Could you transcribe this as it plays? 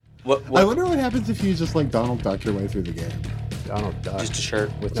I wonder what happens if you just like Donald Duck your way through the game. Donald Duck. Just a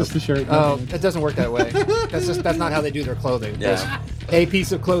shirt. With Just a shirt. Oh, it doesn't work that way. That's not how they do their clothing. Yeah. There's a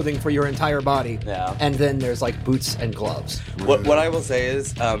piece of clothing for your entire body. Yeah. And then there's like boots and gloves. What I will say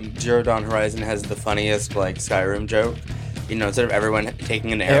is, Zero Dawn Horizon has the funniest like Skyrim joke. You know, instead of everyone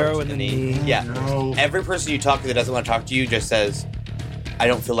taking an arrow to the knee. Yeah. No. Every person you talk to that doesn't want to talk to you just says, I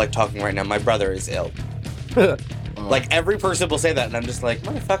don't feel like talking right now. My brother is ill. Like, every person will say that, and I'm just like,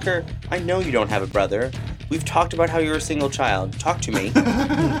 motherfucker, I know you don't have a brother. We've talked about how you're a single child. Talk to me.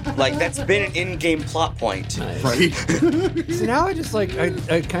 Like, that's been an in-game plot point. Nice. Right. So now I just like,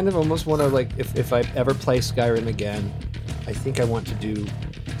 I kind of almost want to like, if I ever play Skyrim again, I think I want to do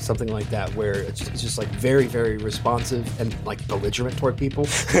something like that where it's just like very, very responsive and like belligerent toward people.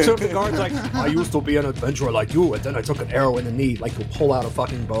 So if the guard's like, I used to be an adventurer like you, and then I took an arrow in the knee, like you'll pull out a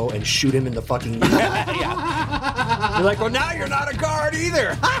fucking bow and shoot him in the fucking knee. Yeah. You're like, well, now you're not a guard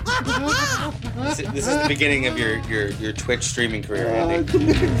either. This is the beginning of your Twitch streaming career, Andy.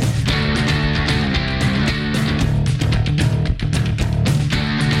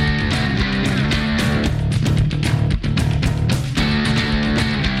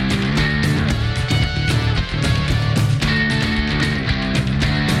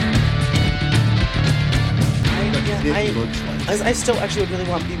 It looks like. I still actually really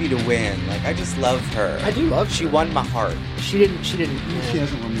want BB to win. Like, I just love her. I do love She her. won my heart. She didn't. She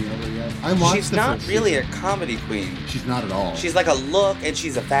hasn't won me over yet. I watched She's the not first really season. a comedy queen. She's not at all. She's like a look, and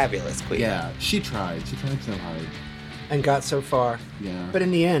she's a fabulous queen. Yeah, she tried. She tried so hard. And got so far. Yeah. But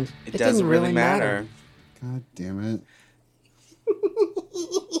in the end, It didn't doesn't really matter. God damn it.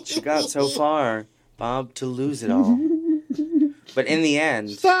 She got so far, Bob, to lose it all. But in the end,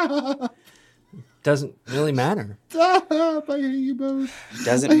 Stop! Doesn't really matter. Stop! I hate you both.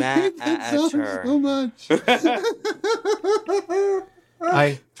 doesn't I hate that song matter. so much.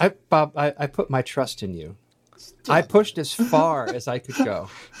 Bob, I put my trust in you. I pushed as far as I could go.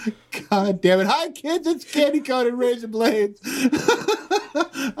 God damn it. Hi, kids. It's Candy Cone and Razor Blades.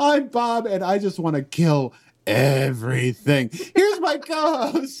 I'm Bob, and I just want to kill everything. Here's my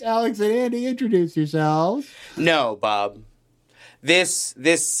co-hosts, Alex and Andy. Introduce yourselves. No, Bob. This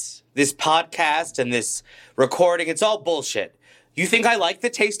podcast and this recording, it's all bullshit. You think I like the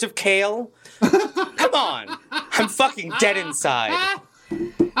taste of kale? Come on. I'm fucking dead inside.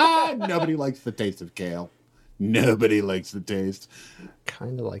 Nobody likes the taste of kale. Nobody likes the taste.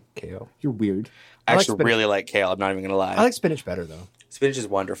 Kind of like kale. You're weird. I I like actually spinach. really like kale. I'm not even going to lie. I like spinach better, though. Spinach is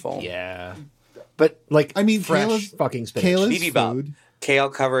wonderful. Yeah. But, like, I mean, fresh kale is- fucking spinach. kale is BB Bob. food. Kale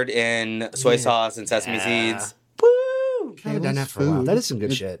covered in soy sauce and sesame Yeah. seeds. Woo! I haven't done that for a while. food. That is some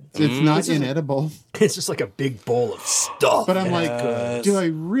good shit. It's not inedible. It's just like a big bowl of stuff. But I'm like, do I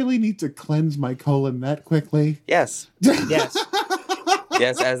really need to cleanse my colon that quickly? Yes. Yes.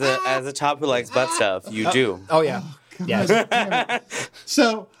 Yes, as a top who likes butt stuff, you do. Oh, yeah. Yes. Damn it.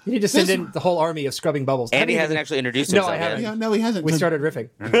 So You need to send this- in the whole army of scrubbing bubbles. Andy I hasn't actually introduced No, himself I haven't. yet. Yeah, no, he hasn't. We started riffing.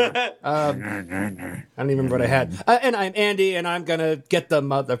 I don't even remember what I had. And I'm Andy, and I'm gonna get the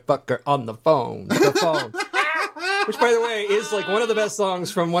motherfucker on the phone. The phone. Which, by the way, is like one of the best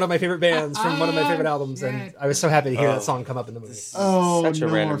songs from one of my favorite bands from one of my favorite albums, and I was so happy to hear that song come up in the movie. Oh, Such a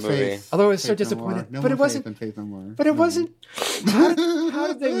no random more movie. faith. Although I was so Faith no disappointed, more. No but it more wasn't. faith and faith no more. But it No. wasn't. How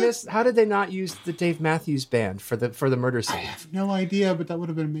did they miss? How did they not use the Dave Matthews Band for the murder scene? No idea, but that would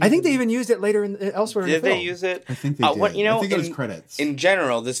have been amazing. I think they even used it later elsewhere in Did the film. they use it? I think they did. What, you know, I think it was credits. In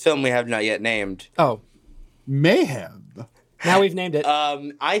general, this film we have not yet named. Oh, Mayhem. now we've named it.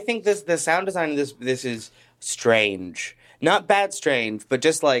 I think the sound design of this is strange. Not bad strange, but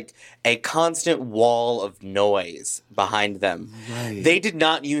just like a constant wall of noise behind them. Right. They did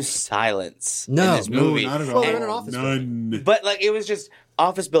not use silence No. in this No, movie. not at Well, all. they're in an office None. But like it was just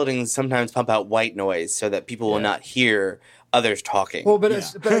office buildings sometimes pump out white noise so that people will not hear others talking. Well, but Yeah.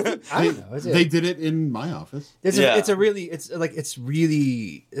 it's, but I don't know. They did it in my office. It's Yeah. it's really it's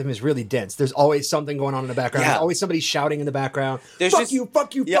really dense. There's always something going on in the background. Yeah. There's always somebody shouting in the background. There's fuck just- you,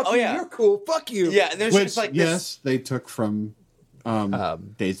 fuck you, Yeah, fuck oh, you. yeah. You're cool. Fuck you. yeah, and there's Which, just like yes, this. they took from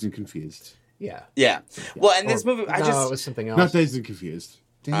Dazed and Confused. Yeah. Yeah. Well, and this Or- movie, no, it was something else. Not Dazed and Confused.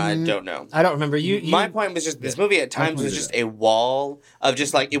 Damn I it. don't know. I don't remember. You My point was just this movie at times was pointed just it a wall of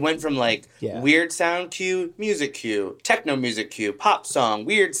just like it went from like Yeah. weird sound cue, music cue, techno music cue, pop song,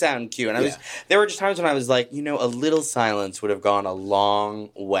 weird sound cue, and I was there were just times when I was like, you know, a little silence would have gone a long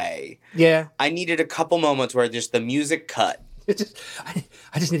way. Yeah. I needed a couple moments where just the music cut. It just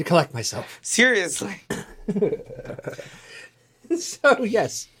I just need to collect myself. Seriously, So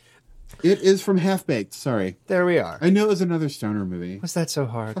yes, It is from Half Baked. Sorry. there we are. I know it was another stoner movie. Was that so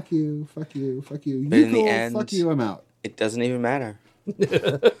hard? Fuck you, fuck you, fuck you. But You in the cool, end- fuck you, I'm out. it doesn't even matter.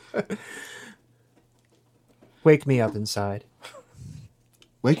 Wake me up inside.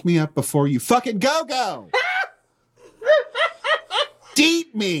 Wake me up before you fucking go.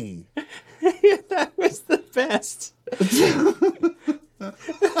 Deep me. That was the best.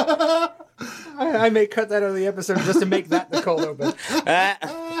 I may cut that out of the episode just to make that the cold open.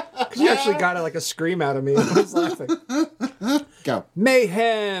 Because you actually got like a scream out of me. I was laughing. Go.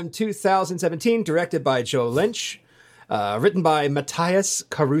 Mayhem 2017, directed by Joe Lynch. Written by Matthias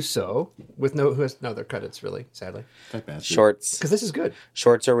Caruso, with who has no other credits, really, sadly. Shorts. Because this is good.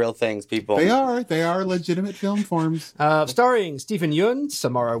 Shorts are real things, people. They are legitimate film forms. Starring Stephen Yeun,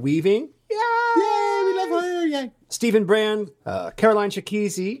 Samara Weaving, Yay, we love her. Yay. Stephen Brand, Caroline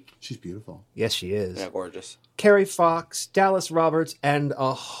Chakisi. She's beautiful. Yes, she is. Yeah, gorgeous. Carrie Fox, Dallas Roberts, and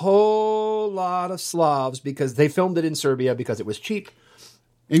a whole lot of Slavs because they filmed it in Serbia because it was cheap.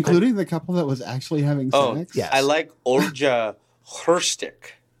 Including the couple that was actually having sex. yes. I like Olja Hrstic.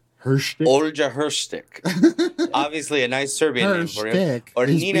 Hershtick. Olja Hrstic. Obviously a nice Serbian name for him. Hershtick Or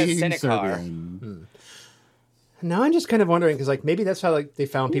is Nina being Senikar. Serbian. Now I'm just kind of wondering because like maybe that's how like they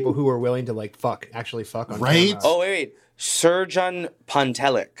found people who were willing to like actually fuck on Right? camera. Oh, wait. Serjan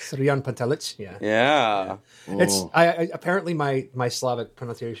Pantelic. Srjan Pantelic, yeah. Yeah. It's Oh. I apparently my Slavic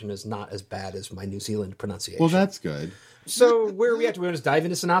pronunciation is not as bad as my New Zealand pronunciation. Well, that's good. So where are we at? Do we want to dive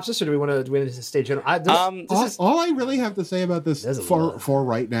into synopsis or do we want to stay general? All I really have to say about this There's a lot. for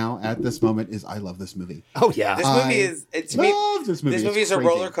right now at this moment is I love this movie. Oh yeah. This movie is to me. love this movie. This movie It's is a crazy.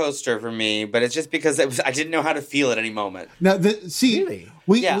 roller coaster for me, but it's just because I didn't know how to feel at any moment. Now, see, Really?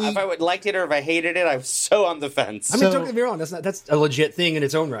 If I would liked it or if I hated it, I was so on the fence. I mean, So- don't get me wrong. That's a legit thing in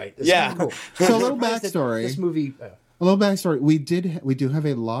its own right. It's Yeah. kinda cool. So a little I'm surprised that backstory. This movie. A little backstory. We do have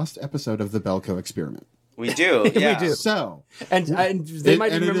a lost episode of the Belko Experiment. We do. Yeah. do. So And they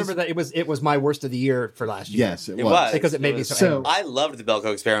might and even it remember is- that it was my worst of the year for last year. yes, it It was. was. Because it made me so So- angry. I loved the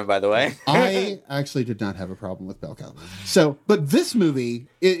Belko Experiment, by the way. I actually did not have a problem with Belko. So, but this movie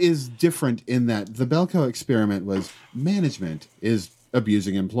is different in that the Belko Experiment was management is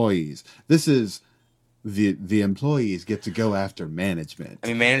abusing employees. This is the employees get to go after management. I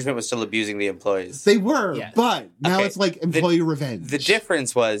mean, management was still abusing the employees. They were, Yes. but now Okay, it's like employee revenge. The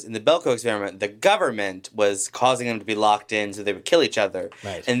difference was in the Belko Experiment, the government was causing them to be locked in so they would kill each other.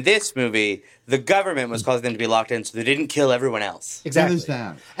 Right. In this movie, the government was causing them to be locked in so they didn't kill everyone else. Exactly. There's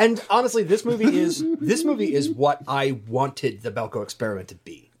that. And honestly, this movie is what I wanted the Belko Experiment to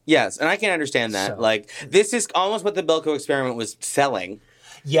be. Yes, and I can understand that. So- Like, this is almost what the Belko Experiment was selling.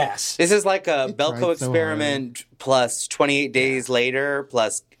 Yes. This is like a It Belko tried so Experiment plus 28 Days Later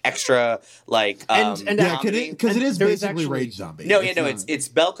plus extra like And Yeah, comedy. because it is there is basically actually- Rage Zombie. No, not- it's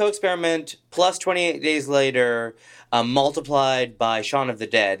Belko Experiment plus 28 Days Later multiplied by Shaun of the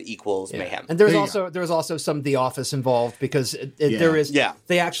Dead equals Mayhem. And there's There you also some The Office involved because Yeah. there is Yeah.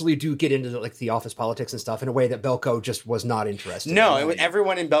 they actually do get into like the office politics and stuff in a way that Belko just was not interested. No, in.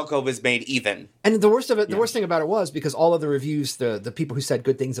 everyone in Belko was made even. And the worst thing about it was because all of the reviews, the people who said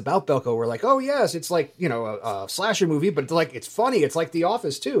good things about Belko were like, "Oh yes, it's like a slasher movie, but like it's funny. It's like The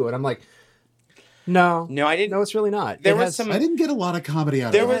Office too." And I'm like, no, No, I didn't- No, it's really not. There It was has- some- I didn't get a lot of comedy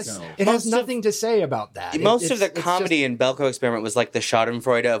out There of was- Belko. It has most of- nothing to say about that. Most of the it's comedy in Belko Experiment was like the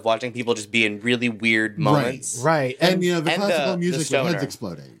Schadenfreude of watching people just be in really weird moments. just, right, And the and classical the music with stoner. heads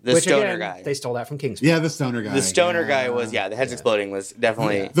exploding. The which stoner again, guy. they stole that from Kingsman. Yeah, the stoner guy. The stoner yeah. guy was, the heads exploding was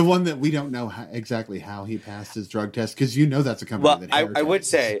definitely. The one that we don't know exactly how he passed his drug test because that's a company Well, that I would haircuts.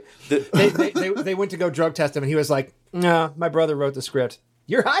 say the, They went to go drug test him, and he was like, "No, my brother wrote the script.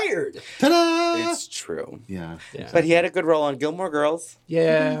 You're hired." Ta-da! it's true. Yeah. Yeah. But he had a good role on Gilmore Girls.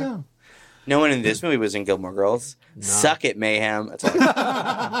 There you Yeah, go. No one in this movie was in Gilmore Girls. Suck it, Mayhem. That's all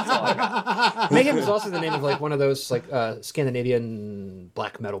I got. Mayhem is also the name of like one of those like Scandinavian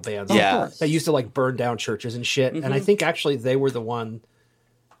black metal bands. Yeah. that used to like burn down churches and shit. And I think actually they were the one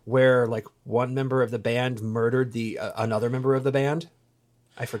where like one member of the band murdered the another member of the band.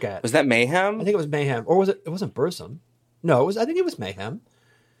 I forget. Was that Mayhem? I think it was Mayhem, or was it? It wasn't Burzum. No, it was. I think it was Mayhem.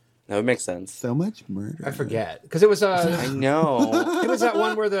 That would make sense. So much murder. I forget because it was. I know. It was that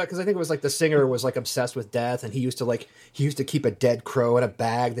one where because I think it was like the singer was like obsessed with death, and he used to keep a dead crow in a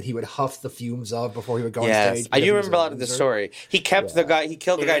bag that he would huff the fumes of before he would go on Yes, stage. I because do he was remember a lot of the loser. story. He kept the guy. He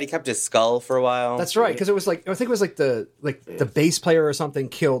killed the guy. And he kept his skull for a while. That's right, because it was like I think it was like the bass player or something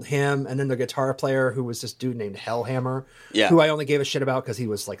killed him, and then the guitar player who was this dude named Hellhammer, Yeah. who I only gave a shit about because he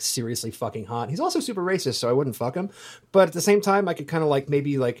was like seriously fucking hot. He's also super racist, so I wouldn't fuck him. But at the same time, I could kind of like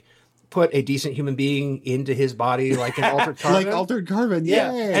maybe like put a decent human being into his body, like an altered carbon. Like Altered Carbon,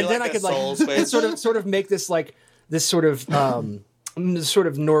 Yeah, yeah. and Do then like I a could like soul switch? sort of make this like this sort of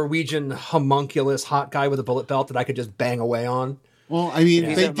Norwegian homunculus hot guy with a bullet belt that I could just bang away on. Well, I mean, If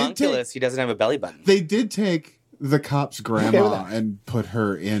he's they a did homunculus, he doesn't have a belly button. They did take the cop's with grandma that. and put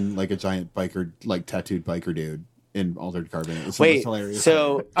her in like a giant biker, like tattooed biker dude in Altered Carbon. It was the most Wait, hilarious.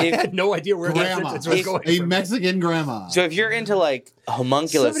 so I if, had no idea where that grandma, sentence was going. a from. Mexican grandma, so if you're into like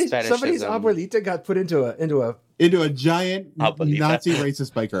homunculus Somebody's fetishism, abuelita got put into a into a giant Abuelita. Nazi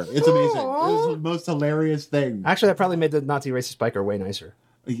racist biker. It's amazing. It was the most hilarious thing. Actually, that probably made the Nazi racist biker way nicer.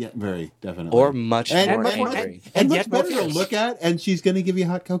 Yeah, very definitely. or much and, more and, more- angry. and much yet more better to fierce. look at, and she's going to give you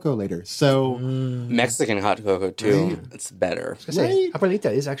hot cocoa later. So Mexican hot cocoa too. Right. It's better. I say, Right.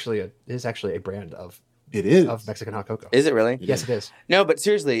 abuelita is actually a brand of it is. Mexican hot cocoa. Is it really? Yes, it is. No, but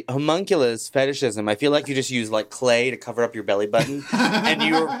seriously, homunculus fetishism. I feel like you just use like clay to cover up your belly button, and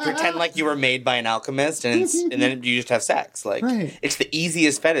you pretend like you were made by an alchemist, and then you just have sex. Like Right. it's the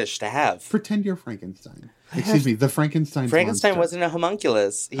easiest fetish to have. Pretend you're Frankenstein. Excuse me, the Frankenstein. Frankenstein monster. wasn't a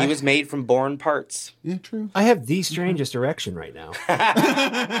homunculus. He was made from born parts. Yeah, true. I have the strangest erection right now.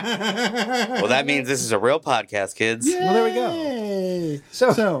 Well, that means this is a real podcast, kids. Well, there we go. Yay.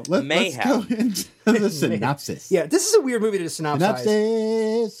 So, let's Mayhem. go into the synopsis. Yeah, this is a weird movie to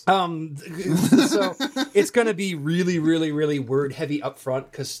synopsize. Synopsis. So it's going to be really, really, really word heavy up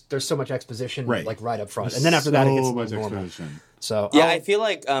front because there's so much exposition, Right. like right up front, and then after that it gets So much normal. exposition. So Yeah, I'll, I feel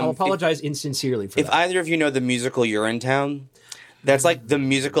like I'll apologize insincerely for if that. either of you know the musical Urinetown, that's like the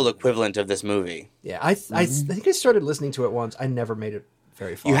musical equivalent of this movie. Yeah, I think I started listening to it once. I never made it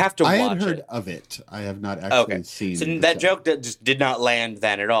very far. You have to I watch had heard it. of it. I have not actually Okay, seen. so the that show. joke just did not land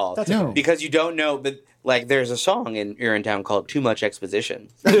then at all. That's No. Because you don't know, but like there's a song in Urinetown called "Too Much Exposition,"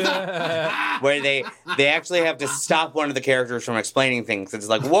 where they actually have to stop one of the characters from explaining things. It's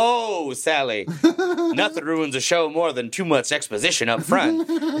like, "Whoa, Sally, nothing ruins a show more than too much exposition up front."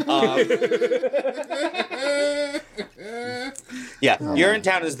 Yeah,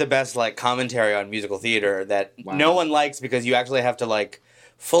 Urinetown is the best like commentary on musical theater that no one likes because you actually have to like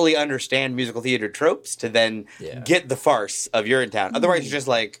fully understand musical theater tropes to then get the farce of Urinetown. Otherwise, you're just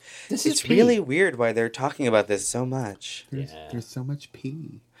like, This it's is really pee. weird why they're talking about this so much. There's so much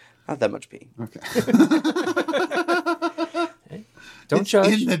pee. Not that much pee. Okay. Don't It's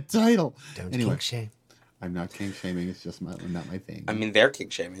judge. in the title. Don't Anyway, kink shame. I'm not kink shaming. It's just not my thing. I mean, they're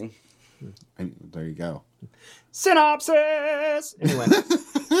kink shaming. There you go. Synopsis. Anyway,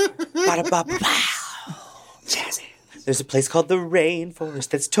 Ba-da-ba-ba-pow. Jazzy. There's a place called the Rainforest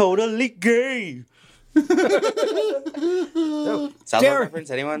that's totally gay. South Park Derek. reference?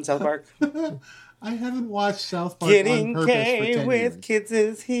 Anyone? South Park? I haven't watched South Park Getting on purpose for gay 10 with years. kids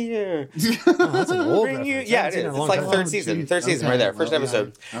is here. that's an old Bring you, reference. yeah, I it haven't seen is. in a It's long like time. third Oh, season. geez. Third season, Okay, right there. First well, yeah.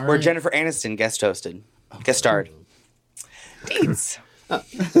 episode. All Where right. Jennifer Aniston guest starred. Deeds.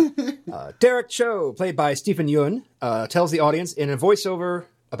 Derek Cho, played by Stephen Yeun, tells the audience in a voiceover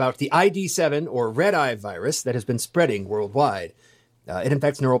about the ID7 or red eye virus that has been spreading worldwide. It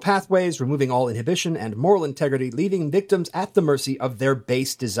infects neural pathways, removing all inhibition and moral integrity, leaving victims at the mercy of their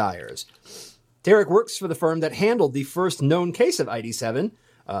base desires. Derek works for the firm that handled the first known case of ID7,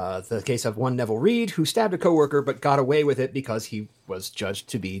 the case of one Neville Reed, who stabbed a coworker but got away with it because he was judged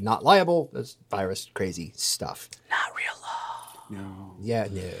to be not liable. This virus crazy stuff. Not real law. No. Yeah,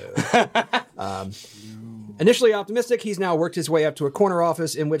 no. Initially optimistic, he's now worked his way up to a corner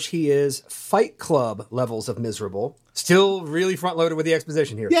office in which he is Fight Club levels of miserable. Still really front-loaded with the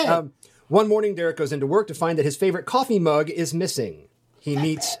exposition here. Yeah. One morning, Derek goes into work to find that his favorite coffee mug is missing. He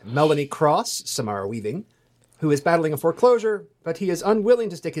meets Melanie Cross, Samara Weaving, who is battling a foreclosure, but he is unwilling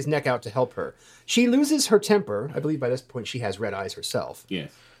to stick his neck out to help her. She loses her temper. I believe by this point she has red eyes herself.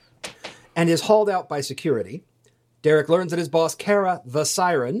 Yes. And is hauled out by security. Derek learns that his boss, Kara the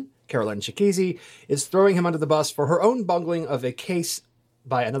Siren, Caroline Chikizi, is throwing him under the bus for her own bungling of a case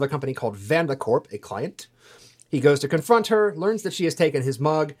by another company called Vandacorp, a client. He goes to confront her, learns that she has taken his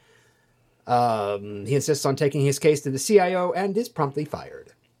mug. He insists on taking his case to the CIO and is promptly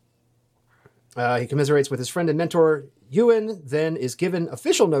fired. He commiserates with his friend and mentor, Ewan, then is given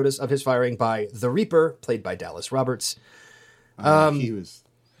official notice of his firing by the Reaper, played by Dallas Roberts. He was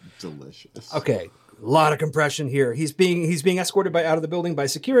delicious. Okay, a lot of compression here. He's being escorted out of the building by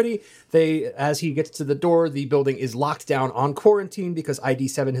security. As he gets to the door, the building is locked down on quarantine because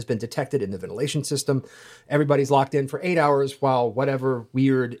ID7 has been detected in the ventilation system. Everybody's locked in for 8 hours while whatever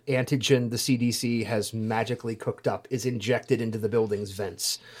weird antigen the CDC has magically cooked up is injected into the building's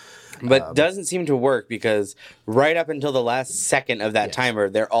vents. But doesn't seem to work because right up until the last second of that timer,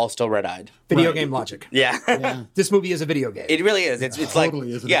 they're all still red-eyed. Video Right. game logic. Yeah. Yeah. This movie is a video game. It really is. It's like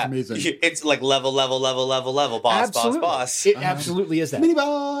totally is. It's yeah, amazing. It's like level, boss, Absolutely. boss. It absolutely is that. Mini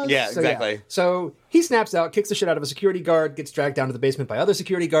boss. Yeah, exactly. So he snaps out, kicks the shit out of a security guard, gets dragged down to the basement by other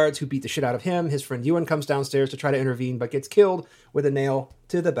security guards who beat the shit out of him. His friend Ewan comes downstairs to try to intervene, but gets killed with a nail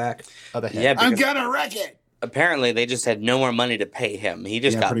to the back of the head. Yeah, I'm because gonna wreck it. apparently they just had no more money to pay him. He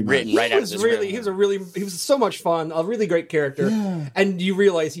just Yeah, got pretty much. written right he out of was this really, room. he was so much fun, a really great character, and you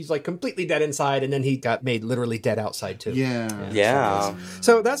realize he's like completely dead inside, and then he got made literally dead outside too. Yeah. Yeah.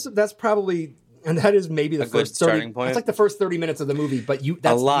 So that's probably, and that is maybe the A good first 30, starting point. It's like the first 30 minutes of the movie, but A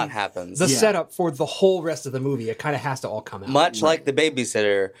that's lot happens. The Yeah. setup for the whole rest of the movie, it kind of has to all come out. Much like The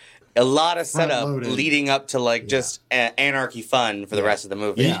Babysitter, a lot of setup Front-loaded. leading up to like just anarchy fun for the rest of the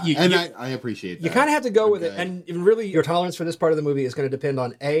movie. Yeah. You- and you- I appreciate that. You kind of have to go with it, Okay. and really, your tolerance for this part of the movie is going to depend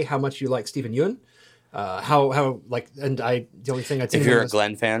on how much you like Stephen Yeun, how like, and the only thing I'd say If you're a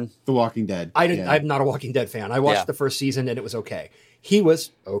Glenn fan, The Walking Dead. I didn't. Yeah. I'm not a Walking Dead fan. I watched Yeah. the first season and it was okay. He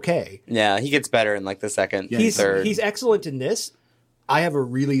was okay. yeah, he gets better in like the second, Yeah, third. He's excellent in this. I have a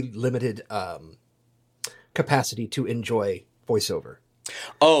really limited capacity to enjoy voiceover.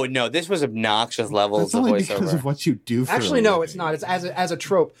 Oh no, this was obnoxious levels That's of only because voiceover. of what you do for Actually, a no, living. it's not. It's as a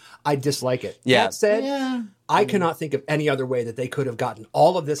trope, I dislike it. Yeah. That said, Yeah. I cannot think of any other way that they could have gotten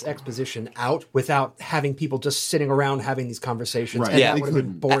all of this exposition out without having people just sitting around having these conversations. Right. And Yeah. that would have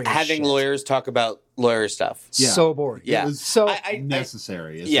been They boring. as Having shit. lawyers talk about lawyer stuff. Yeah. So boring. Yeah. It was So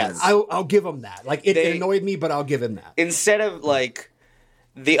necessary. is Yes. what it- I'll give him that. Like it They- annoyed me, but I'll give him that. Instead of like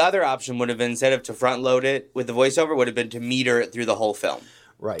the other option would have been instead of to front load it with the voiceover would have been to meter it through the whole film.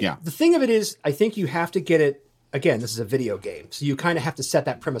 Right. Yeah. The thing of it is, I think you have to get it. Again, this is a video game, so you kind of have to set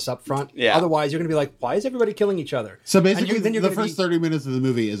that premise up front. Yeah. Otherwise, you're going to be like, "Why is everybody killing each other?" So And basically, then you're the gonna first 30 minutes of the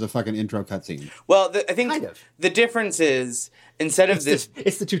movie is a fucking intro cutscene. Well, I think Kind of. the difference is instead of this,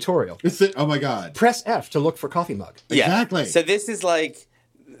 It's the tutorial. Oh my god. Press F to look for coffee mug. yeah. Exactly. So this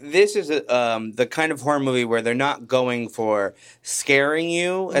is the kind of horror movie where they're not going for scaring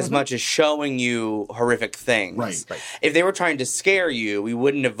you as much as showing you horrific things. Right. If they were trying to scare you, we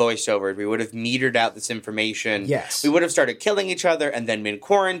wouldn't have voiced over it. We would have metered out this information. Yes. We would have started killing each other and then been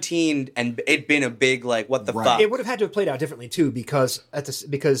quarantined and it'd been a big like what the Right. fuck. It would have had to have played out differently too, because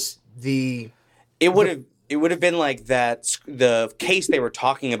It would have been like that. The case they were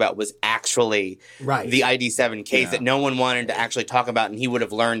talking about was actually Right. the ID7 case Yeah. that no one wanted to actually talk about, and he would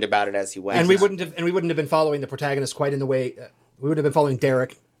have learned about it as he went. and we wouldn't have been following the protagonist quite in the way we would have been following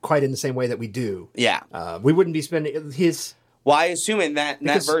Derek quite in the same way that we do. Yeah. We wouldn't be spending his. Well, I assume in that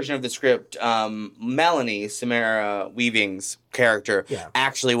Because- version of the script, Melanie, Samara Weaving's character, Yeah.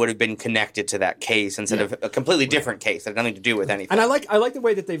 actually would have been connected to that case instead Yeah. of a completely different case that had nothing to do with anything. And I like the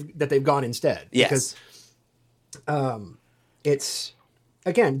way that they've gone instead. Yes. Because it's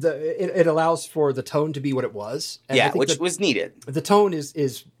again it allows for the tone to be what it was. And I Yeah, think which that was needed. the tone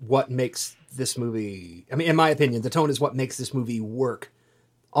is what makes this movie. I mean, in my opinion, the tone is what makes this movie work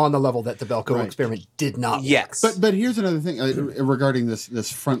on the level that the Belko Right. experiment did not. work. Yes. But here's another thing regarding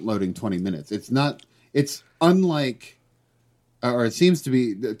this front loading 20 minutes. It's unlike, or it seems to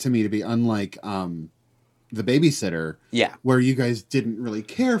me to be unlike The Babysitter. Yeah. Where you guys didn't really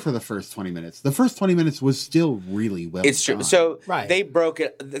care for the first 20 minutes. The first 20 minutes was still really well It's true. done. So Right. they broke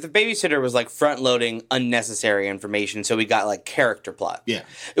it. The Babysitter was like front loading unnecessary information, so we got like character plot. Yeah.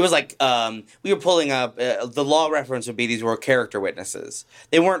 It was like we were pulling up the law reference would be these were character witnesses.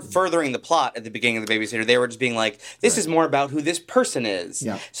 They weren't furthering the plot at the beginning of the Babysitter. They were just being like, this is more about who this person is,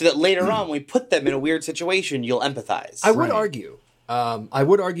 Yeah. so that later on, when we put them in a weird situation, you'll empathize. I would Right. argue. I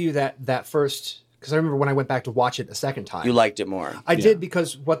would argue that first, because I remember when I went back to watch it a second time. You liked it more. I did,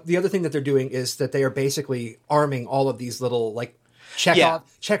 because what the other thing that they're doing is that they are basically arming all of these little like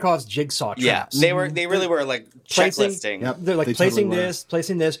Chekhov's jigsaw traps. Yeah, they really were like Placing- checklisting. Yep. They're like They placing totally were.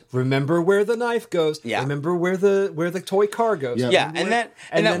 placing this. Remember where the knife goes. Yeah. Remember where the toy car goes. Yeah. Yeah, Remember and where-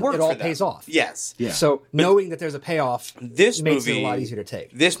 that then worked it all for them. pays off. Yes. Yeah. So knowing that there's a payoff, This makes movie it a lot easier to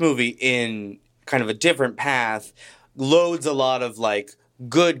take. This movie, in kind of a different path, loads a lot of like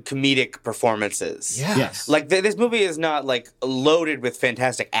good comedic performances. Yeah. Yes. Like this movie is not like loaded with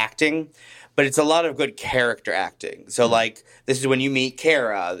fantastic acting, but it's a lot of good character acting. So like this is when you meet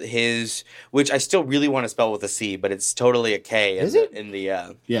Kara, which I still really want to spell with a C, but it's totally a K. Is it? in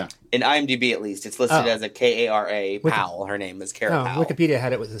Yeah. in IMDb at least? It's listed Oh. as a Kara Powell. Her name is Kara No, Powell. Wikipedia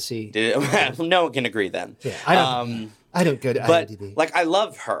had it with a C. Did it? No one can agree then. Yeah, I don't go to But IMDb. like I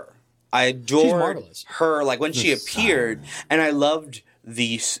love her. I adored marvelous. her like when she The appeared, and I loved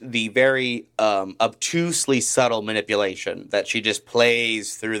the very obtusely subtle manipulation that she just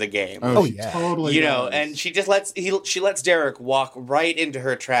plays through the game. Oh, yeah. totally. You know, does. and she just lets Derek walk right into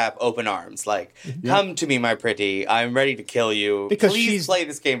her trap, open arms, like, come to me, my pretty. I'm ready to kill you. Because Please she's- play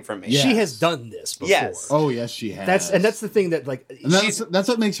this game for me. Yeah. She has done this before. Yes. Oh yes, she has. That's the thing that like And that's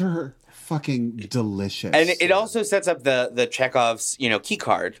what makes her fucking delicious. And it also sets up the Chekhov's, key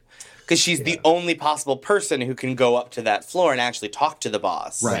card. Because she's the only possible person who can go up to that floor and actually talk to the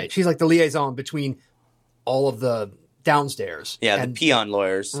boss. Right. she's like the liaison between all of the downstairs. Yeah, and, the peon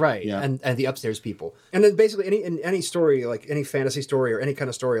lawyers. right, Yeah. and the upstairs people. And then basically in any story, like any fantasy story or any kind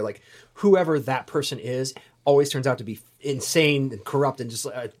of story, like whoever that person is always turns out to be insane and corrupt and just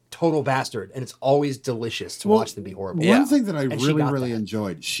a total bastard. And it's always delicious to watch them be horrible. Yeah. One thing that I And she really, got really that.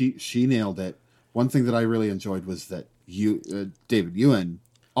 enjoyed, she nailed it. One thing that I really enjoyed was that David Ewan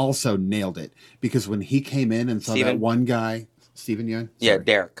also nailed it, because when he came in and saw that Steven? one guy, Stephen Ewan, Yeah, Sorry.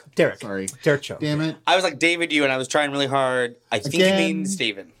 Derek. Derek Cho. Damn it, I was like, David, you, and I was trying really hard. I think you Again. mean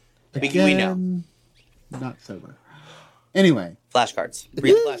Steven. We know. Again, not sober. Anyway, Flashcards.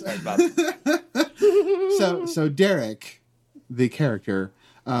 Read the flashcards, Bob. so Derek, the character,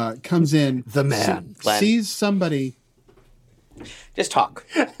 comes in, The man. Glenn. sees somebody. Just talk.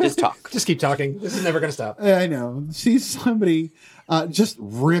 Just talk. Just keep talking. This is never going to stop. I know, sees somebody just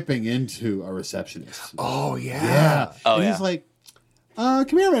ripping into a receptionist. Oh yeah. Yeah. Oh, and yeah. he's like, come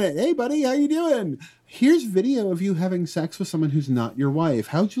here a minute. Hey, buddy, how you doing? Here's video of you having sex with someone who's not your wife.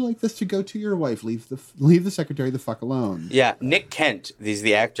 How'd you like this to go to your wife? Leave the secretary the fuck alone. Yeah, Nick Kent is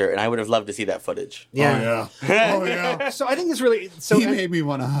the actor, and I would have loved to see that footage. Yeah. Oh, yeah. Oh, yeah. So I think it's really so. He made me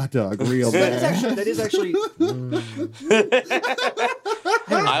want a hot dog real that is bad. actually.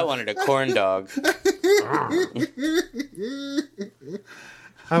 I wanted a corn dog.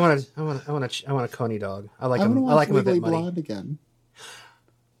 I want a coney dog. I like I want to him. I watch like him a Legally bit muddy. Blonde again.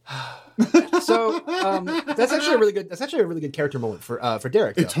 So that's actually a really good. That's actually a really good character moment for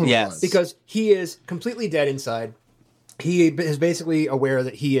Derek. Though. It totally Yes. was. Because he is completely dead inside. He is basically aware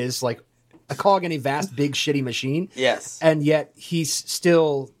that he is like a cog in a vast, big, shitty machine. Yes. And yet he's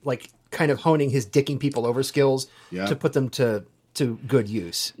still like kind of honing his dicking people over skills Yeah. to put them to good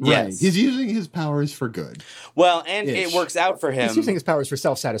use. Right. Yes. He's using his powers for good. Well, and Ish. it works out for him. He's using his powers for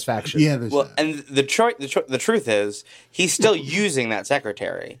self-satisfaction. Yeah, there's Well, that. and the truth is, he's still using that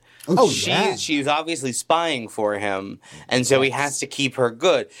secretary. Oh, She's obviously spying for him, and so he has to keep her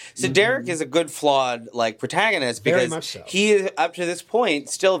good. So Derek is a good flawed protagonist Very because much so. he is up to this point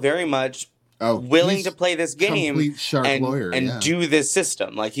still very much willing he's to play this game complete sharp and, lawyer, and yeah. do this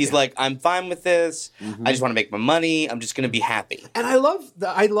system. Like he's like, I'm fine with this. I just want to make my money. I'm just going to be happy. And I love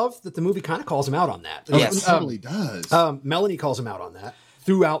that the movie kind of calls him out on that. Oh, Yes. it totally does. Melanie calls him out on that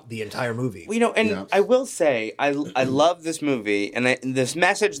throughout the entire movie. Well, and Yeah. I will say, I love this movie, and this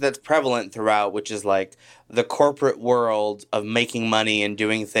message that's prevalent throughout, which is like the corporate world of making money and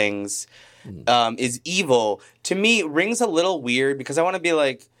doing things is evil. To me, rings a little weird because I want to be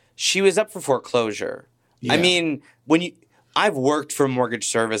like, she was up for foreclosure. I Yeah. mean, I've worked for mortgage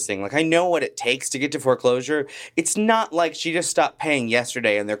servicing. Like, I know what it takes to get to foreclosure. It's not like she just stopped paying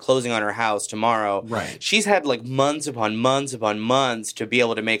yesterday and they're closing on her house tomorrow. Right. She's had like months upon months upon months to be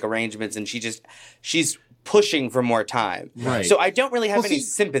able to make arrangements, and she's pushing for more time. Right. So I don't really have Well, any see,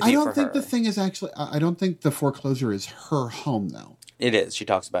 sympathy I don't for think her. the thing is actually. I don't think the foreclosure is her home, though. It is. She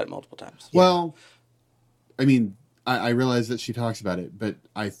talks about it multiple times. Well, I mean, I realize that she talks about it, but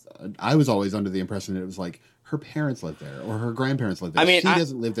I was always under the impression that it was like her parents live there or her grandparents live there. I mean, she I-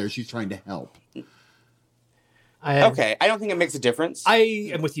 doesn't live there. She's trying to help. Okay. I don't think it makes a difference.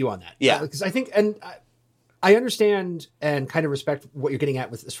 I am with you on that. Yeah. Because I think, and I understand and kind of respect what you're getting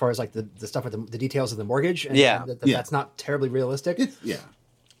at with as far as like the stuff with the details of the mortgage. And, Yeah. and Yeah. that's not terribly realistic. Yeah.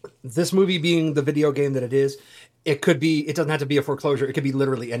 This movie being the video game that it is, it doesn't have to be a foreclosure. It could be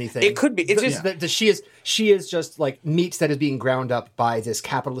literally anything. It could be. It's just- that she is just like meat that is being ground up by this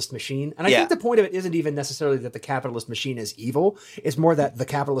capitalist machine. And I Yeah. think the point of it isn't even necessarily that the capitalist machine is evil. It's more that the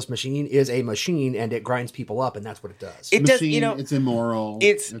capitalist machine is a machine and it grinds people up, and that's what it does. It does. Machine, You know, it's immoral.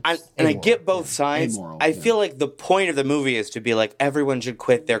 and I amoral, get both sides. Amoral, I yeah. feel like the point of the movie is to be like everyone should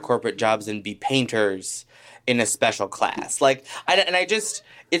quit their corporate jobs and be painters in a special class. Like,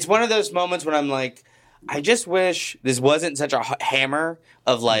 it's one of those moments when I'm like, I just wish this wasn't such a hammer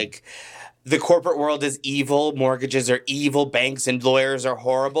of like, the corporate world is evil, mortgages are evil, banks and lawyers are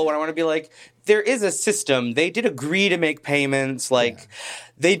horrible. When I want to be like, there is a system. They did agree to make payments. Like,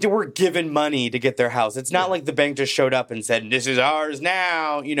 they were given money to get their house. It's not like the bank just showed up and said, "This is ours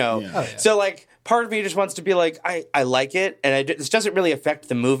now." You know. Yeah. Oh, yeah. So like, part of me just wants to be like, I like it, and this doesn't really affect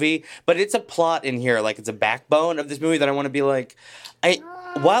the movie, but it's a plot in here, like it's a backbone of this movie that I want to be like,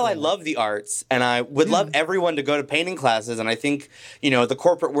 while I love the arts, and I would love everyone to go to painting classes, and I think, the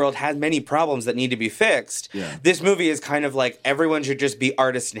corporate world has many problems that need to be fixed, this movie is kind of like everyone should just be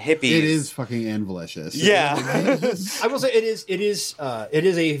artists and hippies. It is fucking Anvilicious. Yeah. I will say it is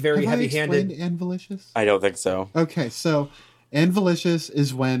a very Have heavy-handed. I explained Anvilicious? I don't think so. Okay, so Anvilicious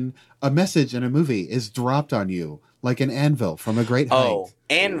is when a message in a movie is dropped on you like an anvil from a great height. Oh,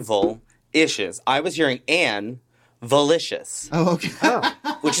 Anvil-ishes. I was hearing Anvilicious, Oh, okay.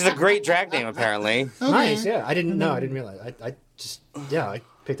 which is a great drag name, apparently. Okay. Nice, yeah. I didn't know. I didn't realize. I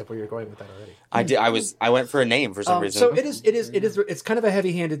picked up where you were going with that already. I did. I went for a name for some reason. So it's kind of a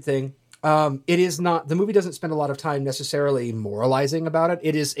heavy-handed thing. It is not, the movie doesn't spend a lot of time necessarily moralizing about it.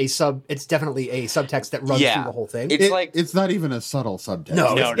 It's definitely a subtext that runs through the whole thing. It's not even a subtle subtext.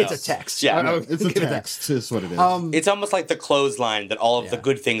 No, No, it's no. a text. Yeah. It's a text. Is what it is. It's almost like the clothesline that all of the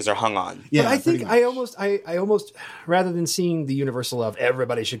good things are hung on. yeah, But I think pretty I much. almost, rather than seeing the universal of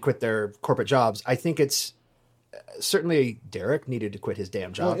everybody should quit their corporate jobs, I think it's certainly Derek needed to quit his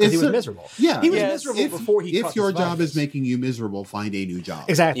damn job because he was miserable. Yeah, he was Yes. miserable before he. If caught your this job virus. is making you miserable, find a new job.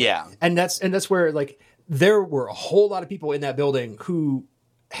 exactly, Yeah. and that's where like there were a whole lot of people in that building who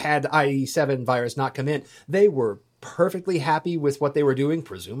had IE7 virus not come in. They were perfectly happy with what they were doing,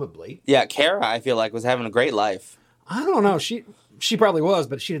 presumably. Yeah, Kara, I feel like, was having a great life. I don't know. She probably was,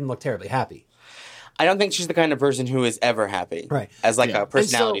 but she didn't look terribly happy. I don't think she's the kind of person who is ever happy. Right. As like Yeah. a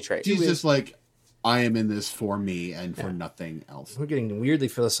personality And so- trait. She's just like, I am in this for me and for nothing else. We're getting weirdly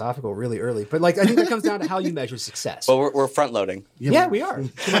philosophical really early, but like I think that comes down to how you measure success. But we're front loading. yeah, we are.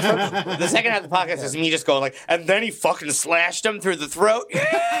 The second half of the podcast is me just going like, and then he fucking slashed him through the throat.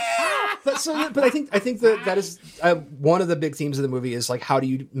 But I think that is one of the big themes of the movie is like how do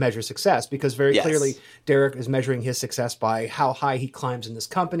you measure success? Because very Yes. clearly Derek is measuring his success by how high he climbs in this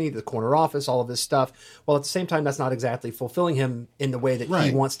company, the corner office, all of this stuff. While at the same time, that's not exactly fulfilling him in the way that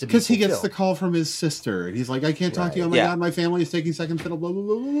he wants to be. Because he gets the fulfilled. call from his sister, and he's like, "I can't talk to you. Oh my Yeah. god, my family is taking second fiddle." Blah blah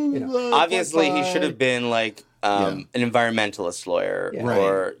blah blah. blah Obviously, he bye. should have been like an environmentalist lawyer Yeah.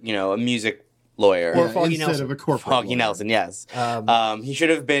 or, a music lawyer. Or Foggy instead Nelson. of a corporate. Foggy lawyer. Nelson, yes. He should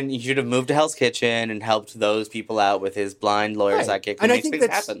have moved to Hell's Kitchen and helped those people out with his blind lawyer Right. sidekick who And I makes think things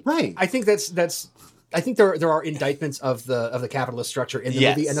that's- happen. Right. I think that's. I think there are indictments of the capitalist structure in the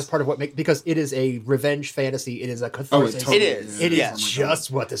Yes. movie, and that's part of what because it is a revenge fantasy. It is a catharsis. totally It is. It is Yes.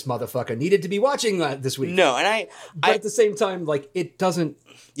 just what this motherfucker needed to be watching this week. No, and But at the same time, like it doesn't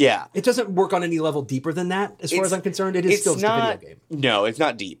work on any level deeper than that. As far as I'm concerned, it is still just a video game. No, it's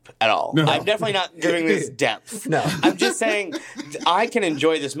not deep at all. No. I'm definitely not giving this depth. No. I'm just saying I can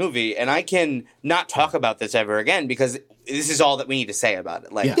enjoy this movie and I can not talk about this ever again because this is all that we need to say about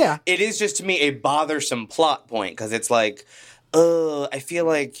it. Like, Yeah. it is just to me a bothersome plot point because it's like, I feel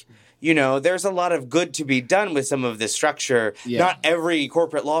like, there's a lot of good to be done with some of this structure. Yeah. Not every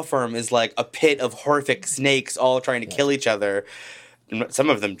corporate law firm is like a pit of horrific snakes all trying to kill each other. Some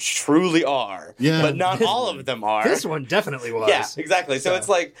of them truly are, Yeah. but not all of them are. This one definitely was. Yeah, exactly. So it's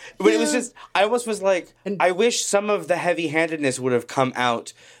like, but it was just, I almost was like, And- I wish some of the heavy-handedness would have come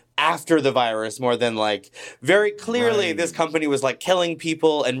out after the virus more than like very clearly Right. this company was like killing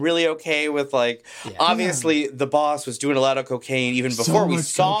people and really okay with like obviously the boss was doing a lot of cocaine even So before we much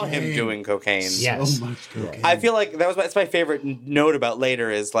saw him cocaine. doing cocaine. Yeah. So much cocaine. I feel like that's my favorite note about later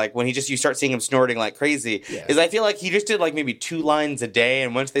is like when you start seeing him snorting like crazy Yeah. is I feel like he just did like maybe 2 lines a day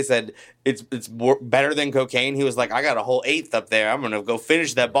and once they said it's better than cocaine he was like I got a whole 1/8 up there I'm gonna go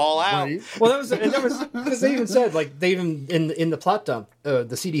finish that ball out. Right. Well, that was because they even said like they even in the plot dump, the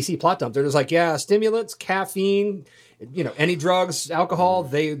CDC plot dump, they're just like stimulants, caffeine, any drugs, alcohol,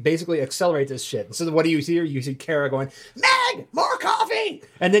 they basically accelerate this shit. And so what do you see here? You see Kara going, Meg, more coffee,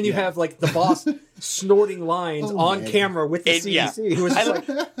 and then you have like the boss snorting lines on Meg. camera with the CDC, who was just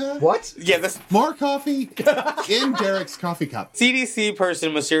like, what? Yeah, this More coffee in Derek's coffee cup. CDC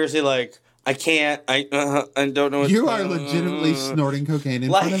person was seriously like I can't I don't know what You are legitimately snorting cocaine in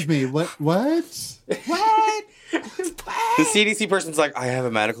Like- front of me. What? What? The CDC person's like I have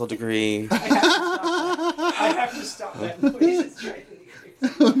a medical degree. I have to stop that noise.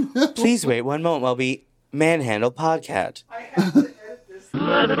 Please wait 1 moment while we manhandle podcast.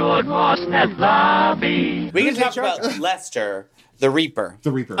 We can talk about Lester, the Reaper.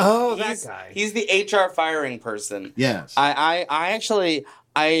 The Reaper. Oh, that He's, guy. he's the HR firing person. Yes. I actually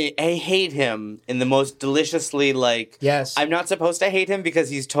I hate him in the most deliciously like Yes. I'm not supposed to hate him because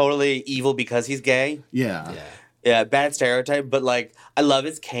he's totally evil because he's gay. yeah. Yeah, bad stereotype, but like I love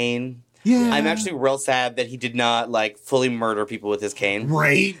his cane. Yeah. I'm actually real sad that he did not like fully murder people with his cane.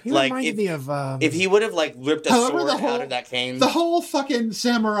 Right. He Like, reminded me of If he would have like ripped a However, sword the whole- out of that cane, The whole fucking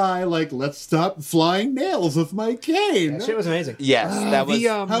samurai, like, let's stop flying nails with my cane. that shit was amazing. yes, that was.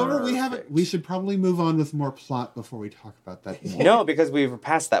 However, we perfect. haven't. We should probably move on with more plot before we talk about that. More. No, because we've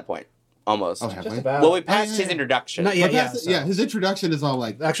passed that point almost. Oh, have Just we? about. Well, we passed yeah, his yeah. introduction. Not yet. But that's- so- His introduction is all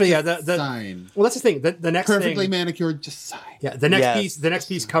like Actually, yeah. The sign, well, that's the thing. The next perfectly thing. manicured, just sign. Yeah, the next Yes. piece. The next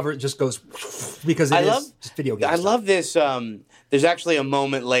piece cover just goes because I it is love- just video games. I love this. There's actually a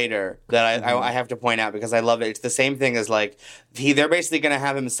moment later that I have to point out because I love it. It's the same thing as like they're basically going to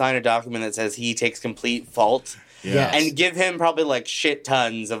have him sign a document that says he takes complete fault Yes. and give him probably like shit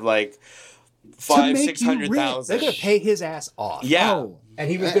tons of like make you 600,000. They're gonna pay his ass off. Yeah. Oh. And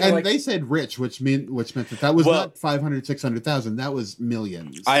he was gonna and like. they said rich, which meant that was Well- not 500, 600,000. That was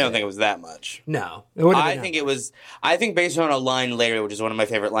millions. I don't think it was that much. No, it wouldn't. I think it was. I think based on a line later, which is one of my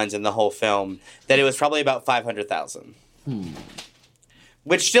favorite lines in the whole film, that it was probably about 500,000.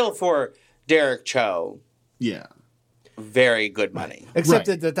 Which still for Derek Cho, Yeah. very good money. Except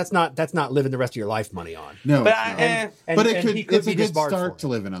Right. that's not living the rest of your life money on. No. But it's I- not. eh. But And he could it's be a good disbarred for start it. to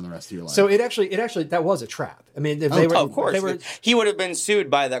live in on the rest of your life. So it actually that was a trap. I mean, if they were, Of course, they were he would have been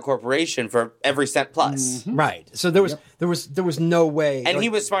sued by that corporation for every cent plus. right. So there was no way. And like, he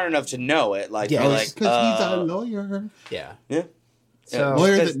was smart enough to know it. Like, Yeah. be because like, he's a lawyer. yeah. yeah. So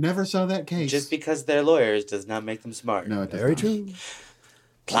Lawyer Because- that never saw that case. Just because they're lawyers does not make them smart. no, it does very not. true.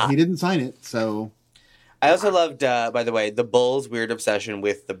 He didn't sign it, so I also loved, by the way, the Bull's weird obsession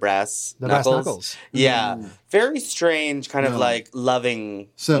with the brass The brass knuckles. knuckles. Yeah, very strange, kind of No. like lovingness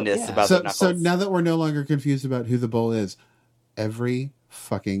so about so, the knuckles. so now that we're no longer confused about who the bull is, every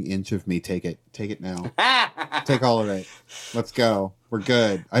fucking inch of me, take it now, take all of it. Let's go. We're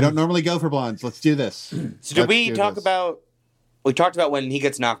good. I don't normally go for blondes. Let's do this. So did Let's we do talk this. about? We talked about when he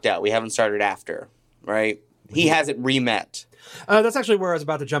gets knocked out. We haven't started after, right? He hasn't re-met. That's actually where I was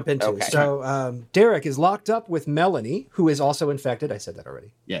about to jump into. Okay. So Derek is locked up with Melanie, who is also infected. I said that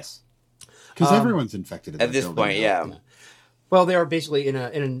already. Yes, because everyone's infected in At that this building point, now. yeah. Well, they are basically in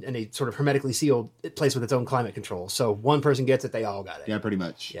a sort of hermetically sealed place with its own climate control. So one person gets it, they all got it. Yeah, pretty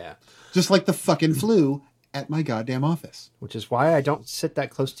much. Yeah. Just like the fucking flu at my goddamn office. Which is why I don't sit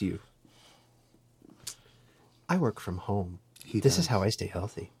that close to you. I work from home. This is how I stay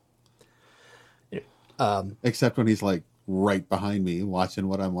healthy. Except when he's like right behind me, watching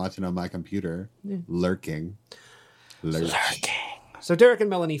what I'm watching on my computer, lurking. So Derek and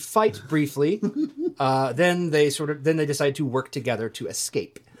Melanie fight briefly. Then they decide to work together to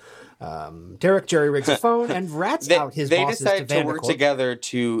escape. Derek jerry rigs a phone and rats out his They bosses decide to to work Vandercourt. together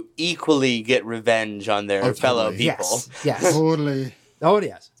to equally get revenge on their Oh, fellow totally. people. Yes. Totally. Oh,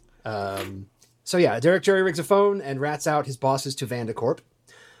 yes. So yeah, Derek jerry rigs a phone and rats out his bosses to Vandercorp.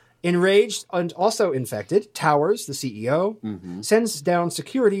 Enraged and also infected, Towers, the CEO, sends down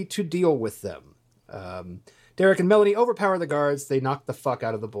security to deal with them. Derek and Melanie overpower the guards. They knock the fuck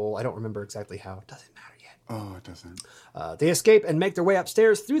out of the bull. I don't remember exactly how. It doesn't matter yet. Oh, it doesn't. They escape and make their way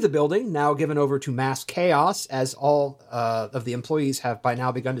upstairs through the building, now given over to mass chaos, as all of the employees have by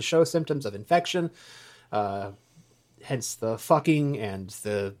now begun to show symptoms of infection. Hence the fucking and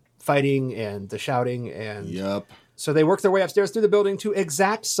the fighting and the shouting. And Yup. so they work their way upstairs through the building to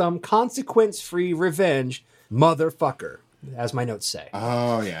exact some consequence-free revenge, motherfucker, as my notes say.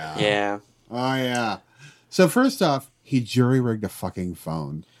 Oh, yeah. Yeah. Oh, yeah. So first off, he jury-rigged a fucking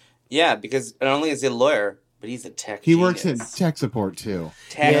phone. Yeah, because not only is he a lawyer, but he's a tech He genius. works in tech support, too.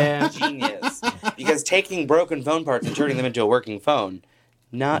 Tech Yeah. genius. Because taking broken phone parts and turning them into a working phone,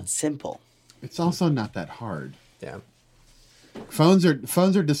 not simple. It's also not that hard. Yeah. Phones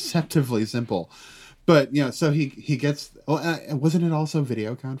are deceptively simple. But, so he gets... wasn't it also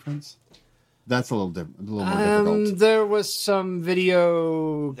video conference? That's a little more difficult. There was some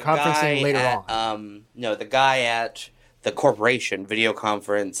video The conferencing guy later at, on No, the guy at the corporation video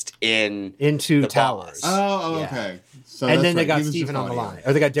conferenced in into the Towers. boss. Oh, Yeah. okay. So And that's then they right. got He was Steven just on the audio. line.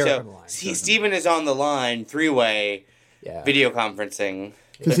 Or they got Derek on So the line. Steven is on the line, three-way Yeah. video conferencing.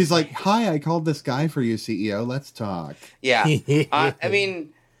 Because he's like, hi, I called this guy for you, CEO. Let's talk. Yeah. I mean,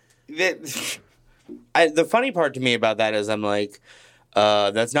 the funny part to me about that is I'm like,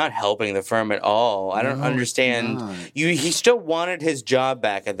 that's not helping the firm at all. I don't No, it's understand. not. He still wanted his job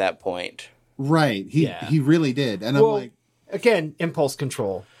back at that point. Right. Yeah. He really did. And Well, I'm like, again, impulse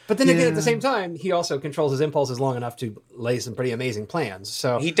control. But then again, at the Yeah. same time, he also controls his impulses long enough to lay some pretty amazing plans.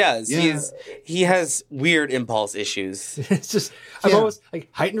 So He does. Yeah. He has weird impulse issues. it's just, I'm Yeah. almost like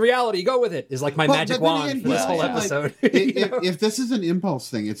heightened reality, go with it, is like my Well, magic but then wand again, for this he's whole like, episode. if this is an impulse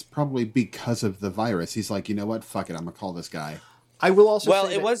thing, it's probably because of the virus. He's like, you know what? Fuck it. I'm going to call this guy. I will also Well,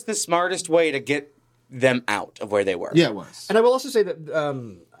 say it that- was the smartest way to get them out of where they were. Yeah, it was. And I will also say that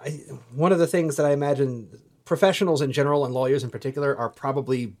one of the things that I imagine professionals in general and lawyers in particular are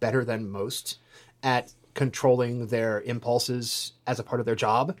probably better than most at controlling their impulses as a part of their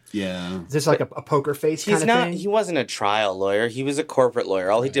job. Yeah. Is this like a poker face He's kind of not. thing? He wasn't a trial lawyer. He was a corporate lawyer.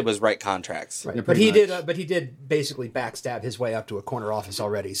 All he did was write contracts. Right. Yeah, but he pretty did. much. But he did basically backstab his way up to a corner office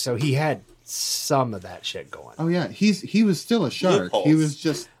already. So he had some of that shit going. Oh yeah, he was still a shark. Loopholes. He was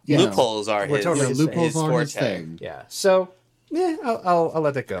just Loopholes are We're his. totally Yeah, his loopholes his are his forte. thing. Yeah. So yeah, I'll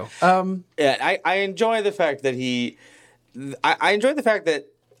let that go. Yeah, I enjoy the fact that I enjoy the fact that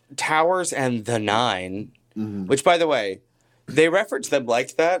Towers and the Nine, which by the way, they reference them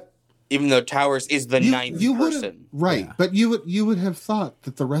like that, even though Towers is the ninth would've- person. right? Yeah. But you would have thought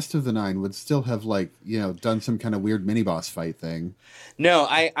that the rest of the 9 would still have done some kind of weird mini boss fight thing. No,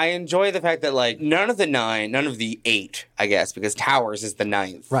 I enjoy the fact that like none of the 8, I guess, because Towers is the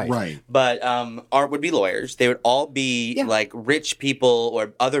ninth. Right. Right. But would be lawyers. They would all be like rich people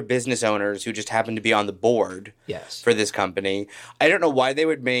or other business owners who just happen to be on the board Yes. for this company. I don't know why they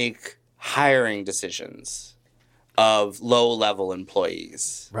would make hiring decisions of low-level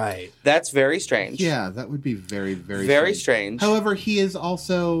employees. Right. That's very strange. Yeah, that would be very, very, Very strange. However, he is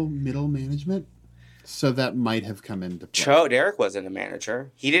also middle management, so that might have come into play. Derek wasn't a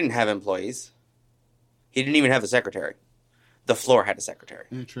manager. He didn't have employees. He didn't even have a secretary. The floor had a secretary.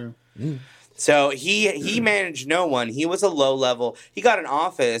 Yeah, true. So he managed no one. He was a low level. He got an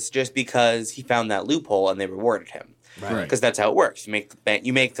office just because he found that loophole and they rewarded him. Right. Because that's how it works.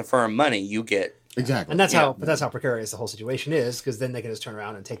 You make the firm money, you get. Exactly. And that's Yeah. how precarious the whole situation is, because then they can just turn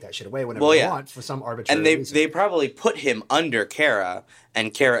around and take that shit away whenever Well, they yeah. want for some arbitrary And reason. they probably put him under Kara,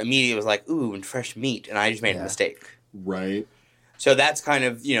 and Kara immediately was like, "Ooh, and fresh meat," and I just made a Yeah. mistake. Right. So that's kind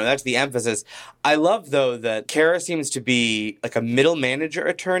of, that's the emphasis. I love, though, that Kara seems to be like a middle manager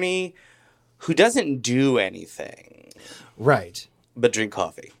attorney who doesn't do anything Right. but drink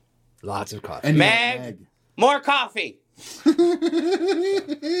coffee. Lots of coffee. And Meg, more coffee.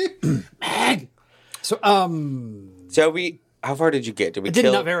 Meg. So, So how far did you get? Did we it did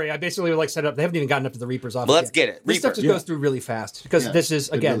kill? not vary. I basically set it up. They haven't even gotten up to the Reaper's office. Well, let's yet. get it. This stuff Reaper. just goes through really fast because Yeah, this is,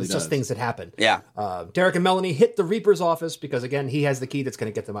 it again, really it's just does. things that happen. Yeah. Derek and Melanie hit the Reaper's office because, again, he has the key that's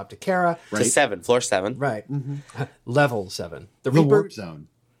going to get them up to Kara. Right. To 7, floor 7. Right. Level 7. The The Reaper. warp zone.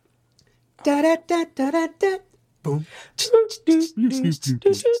 Da, da, da, da, da, da. Boom.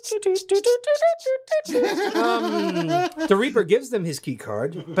 The Reaper gives them his key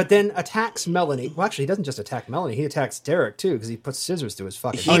card, but then attacks Melanie. Well, actually, he doesn't just attack Melanie. He attacks Derek, too, because he puts scissors through his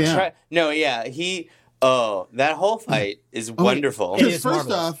fucking He Oh, yeah. that whole fight is wonderful. It Because is first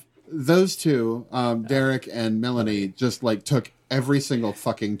marvelous. off, those two, Derek and Melanie, just took every single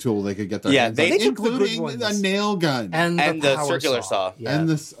fucking tool they could get their Yeah, hands they on, took the good including ones. a nail gun. and the power circular saw. Yeah. And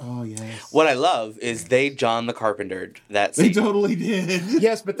this, oh yes, What I love is they John the Carpentered that they scene. totally did.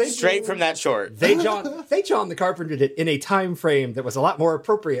 Yes, but they Straight from that short. They John the Carpenter did it in a time frame that was a lot more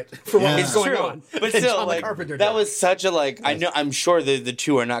appropriate for what Yeah. was It's going True, on. but than still, John the like Carpenter that did. was such a I'm sure the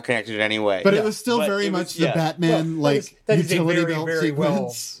two are not connected anyway. But it was still But very it was- much the yeah. Batman that is a utility very, belt very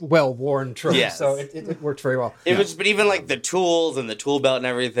sequence. well worn trope. Yes. So it worked very well. It was, but even the tools and the tool belt and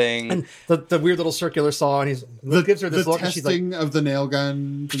everything. And the weird little circular saw, and he gives her this the look, and she's like, testing of the nail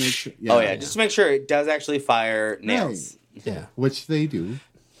gun to make sure. oh yeah, just to make sure it does actually fire nails. yeah, Which they do.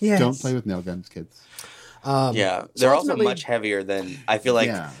 yes. Don't play with nail guns, kids. Yeah, they're also ultimately- much heavier than I feel like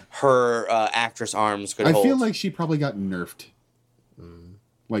Yeah. her actress arms could I hold. feel like she probably got nerfed.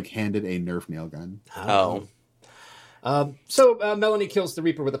 Handed a Nerf nail gun. oh, So Melanie kills the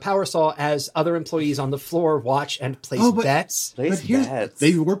Reaper with a power saw as other employees on the floor watch and place Oh, but- bets. place But here's bets.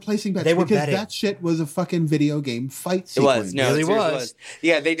 they were placing bets They were because betting. that shit was a fucking video game fight It sequence. was no, Really it seriously was.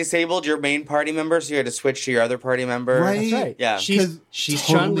 Yeah, they disabled your main party member, so you had to switch to your other party member. Right. That's right. Yeah. she's 'Cause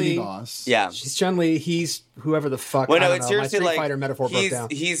Chun totally Li. boss. Yeah. She's Chun Li. He's whoever the fuck. Well, I no, don't it's know. seriously My Street like Fighter metaphor broke down.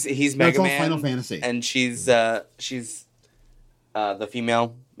 he's That's Mega all Man, Final Fantasy. and she's the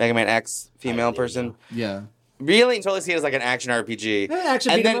female Mega Man X female person. Yeah. Really, and totally see it as like an action RPG. Yeah,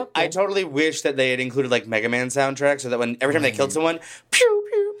 action and beat 'em then up, I yeah. totally wish that they had included Mega Man soundtrack, so that when every time they killed someone, pew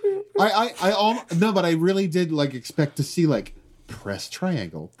pew pew. No, but I really did expect to see press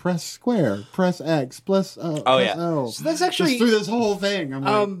triangle, press square, press X, press press yeah. O. So that's actually- just through this whole thing.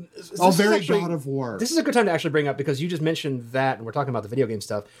 I'm this all is very actually- God of War. This is a good time to actually bring up because you just mentioned that, and we're talking about the video game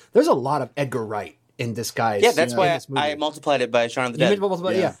stuff. There's a lot of Edgar Wright in this guy's. Yeah, that's in why this movie. I multiplied it by Shaun of the You Dead. mentioned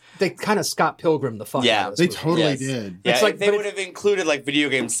multiple- yeah. They kind of Scott Pilgrim the fuck Yeah. out of They this movie. totally Yes. did. Yeah, It's like- if they but would have included video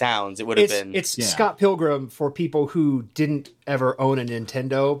game sounds, it would have been. It's Yeah. Scott Pilgrim for people who didn't ever own a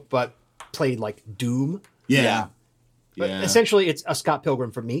Nintendo but played Doom. Yeah. Yeah. But Yeah. essentially, it's a Scott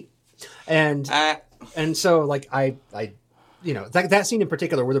Pilgrim for me, and so like I that scene in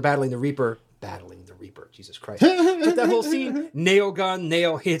particular where they're battling the Reaper, Jesus Christ, but that whole scene, nail gun,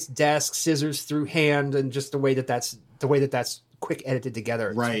 nail hits desk, scissors through hand, and just the way that's quick edited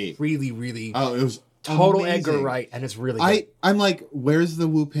together, Right. It's really, really Oh, it was total amazing. Edgar Wright, and it's really good. I'm like, where's the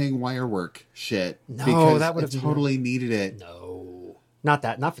Wu Ping wire work shit? No, because that would've it been- totally needed it. No, not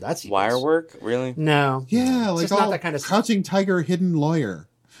for that sequence. Wire work, really? No, Yeah, It's like just all not that kind of Crouching Tiger, Hidden Lawyer.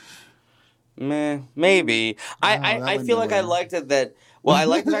 Meh, maybe. that I went feel like I nowhere. liked it that. Well, I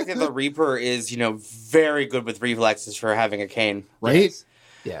like the fact that the Reaper is, very good with reflexes for having a cane. Right?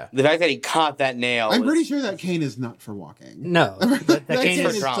 Yeah, The fact that he caught that nail. I'm was- pretty sure that cane is not for walking. no, the That cane for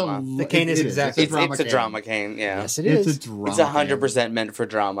is drama. The cane is exactly- It's a drama cane. Yeah, yes, it It's is. a drama. it's 100% meant for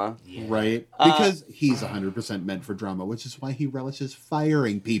drama. cane, right? Because he's 100% meant for drama, which is why he relishes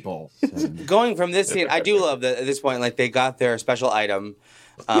firing people. Going from this scene, I do love that at this point, like they got their special item,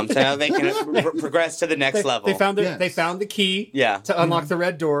 so now they can progress to the next level. They found Yes. they found the key Yeah. to unlock the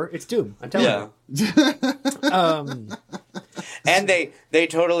red door. It's Doom. I'm telling Yeah. you. And they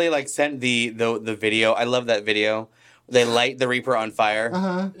totally like sent the video. I love that video. They light the Reaper on fire.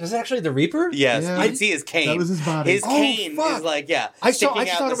 Uh-huh. Is it actually the Reaper? Yes, Yeah. you can see his cane. That was his body. His Oh, cane fuck. is like I sticking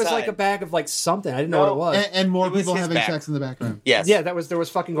just out thought the it was like side. a bag of like something. I didn't know No. what it was. And more It was people his having back. sex in the background. Yes. Yeah, there was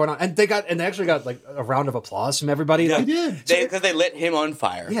fucking going on, and they actually got like a round of applause from everybody. Yeah. Like, They did. Because they lit him on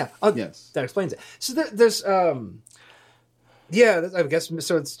fire. yeah, Yes. that explains it. So there's I guess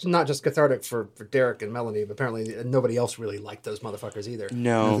so. It's not just cathartic for Derek and Melanie, but apparently nobody else really liked those motherfuckers either.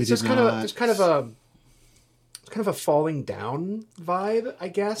 No. We So it's did kind of not. there's kind of a falling down vibe, I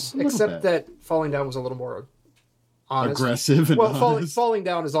guess. little Except bit. that falling down was a little more honest. Aggressive and Well, honest. falling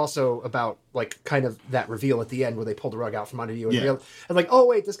down is also about like kind of that reveal at the end where they pull the rug out from under you and, Yeah. and like, oh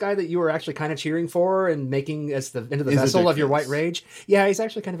wait, this guy that you were actually kind of cheering for and making as the into the Is a vessel of your dickhead. white rage. Yeah, he's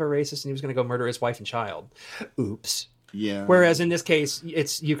actually kind of a racist and he was going to go murder his wife and child. Oops. Yeah. Whereas in this case,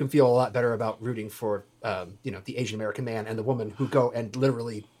 you can feel a lot better about rooting for the Asian American man and the woman who go and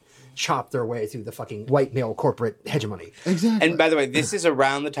literally chop their way through the fucking white male corporate hegemony. Exactly. And by the way, this is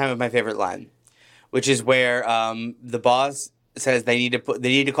around the time of my favorite line, which is where the boss says they need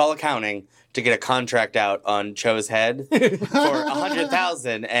to call accounting to get a contract out on Cho's head for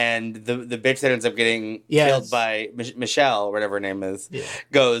 $100,000, and the bitch that ends up getting Yes. killed by Michelle, or whatever her name is, Yeah.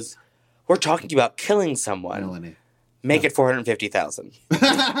 goes, "We're talking about killing someone. Melanie. Make it $450,000."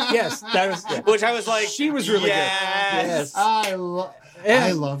 Yes, that was. Yeah. Which I was like, She was really good. yes. Yes. I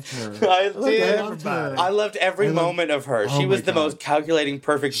Yes. loved her. I I did. loved her. I loved every I loved- moment of her. Oh She was my the God. most calculating,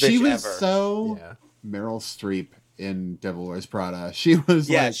 perfect bitch She was ever. so Yeah. Meryl Streep in Devil Wears Prada. She was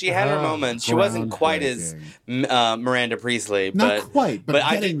Yeah, like, she had her moments. She wasn't quite as Miranda Priestley, not but quite, but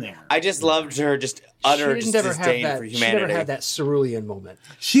I getting did, there. I just loved her just utter She just didn't ever have disdain that. for She humanity. never had that cerulean moment.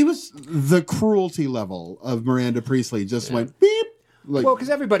 She was the cruelty level of Miranda Priestley. Just went beep. Like, Well, because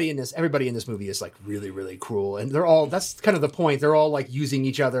everybody in this movie is like really, really cruel, and they're all. That's kind of the point. They're all like using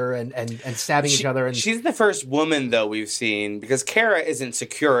each other and stabbing each other. And She's the first woman though we've seen, because Kara isn't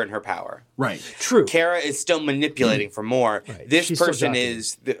secure in her power. right. true. Kara is still manipulating for more. Right. This She's still person jockeying.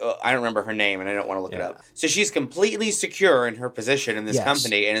 is, I don't remember her name and I don't want to look it Yeah. up. So she's completely secure in her position in this Yes.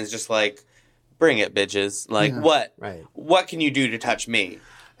 company and is just like, bring it, bitches. Like, Yeah. what? Right. What can you do to touch me?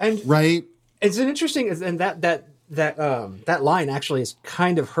 And Right. it's an interesting, and that line actually is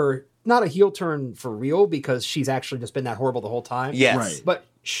kind of her, not a heel turn for real, because she's actually just been that horrible the whole time. Yes. Right. But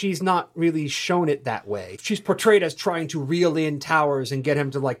she's not really shown it that way. She's portrayed as trying to reel in Towers and get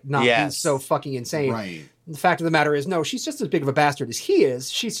him to like not be Yes. so fucking insane. Right. The fact of the matter is, no, she's just as big of a bastard as he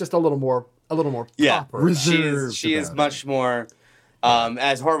is. She's just a little more Yeah. proper. Reserved She is about much more,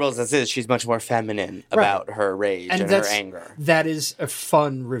 as horrible as this is, she's much more feminine about her rage and her anger. That is a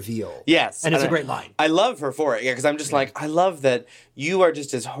fun reveal. Yes. And it's a I- great line. I love her for it. Yeah, because I'm just like, I love that you are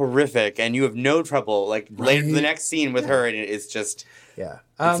just as horrific and you have no trouble. Like, later, the Right. next scene with her, and it's just, Yeah.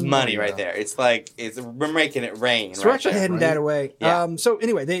 it's money right there. It's like, we're making it rain. So we're right actually there. heading that away. Yeah. So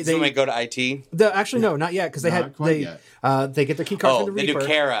anyway, they So we might go to IT. actually no, not yet, because they Not had quite yet. they get their key card Oh, from the they do Reaper.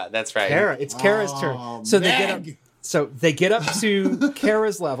 Kara. That's right. Kara, it's Kara's Oh, turn. So they get up. Meg. So they get up to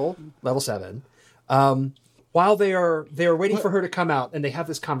Kara's level 7. While they are waiting for her to come out, and they have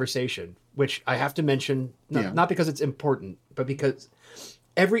this conversation, which I have to mention, not because it's important, but because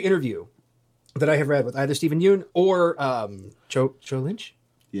every interview that I have read with either Stephen Yeun or Joe Lynch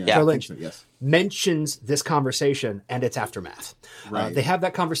Yeah. Yeah. I think Lynch. so, yes. mentions this conversation and its aftermath. Right. They have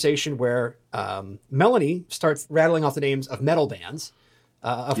that conversation where Melanie starts rattling off the names of metal bands,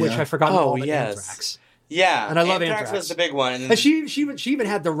 of which Yeah. I've forgotten Oh, all but yes. Anthrax. Yeah. And I love Anthrax Anthrax. was the big one. And And she even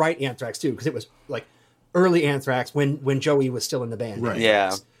had the right Anthrax too, because it was like early Anthrax when Joey was still in the band. Right.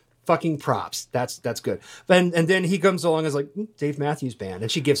 Yeah. Fucking props. That's good. And then he comes along as like Dave Matthews Band,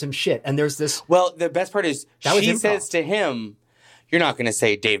 and she gives him shit. And there's this. Well, the best part is That was she improv. says to him, "You're not going to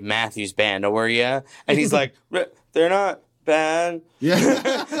say Dave Matthews Band, were you?" And he's like, "They're not bad." Yeah.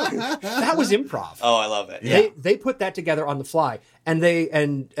 That was improv. Oh, I love it. Yeah. They put that together on the fly, and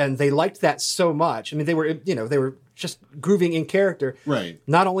they liked that so much. I mean, they were just grooving in character. Right.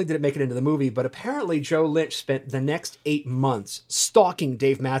 Not only did it make it into the movie, but apparently Joe Lynch spent the next 8 months stalking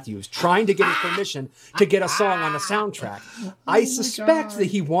Dave Matthews, trying to get his permission to get a song on the soundtrack. I suspect that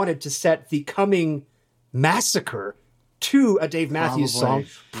he wanted to set the coming massacre to a Dave Matthews Probably,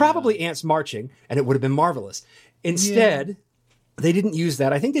 song, probably Ants Marching, and it would have been marvelous. Instead, they didn't use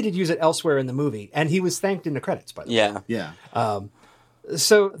that. I think they did use it elsewhere in the movie, and he was thanked in the credits, by the way. Yeah. Yeah.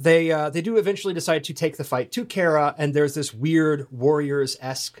 So they do eventually decide to take the fight to Kara, and there's this weird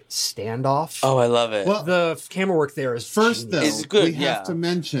Warriors-esque standoff. Oh, I love it. Well, The camera work there is first, though, genius. It's good, we yeah. have to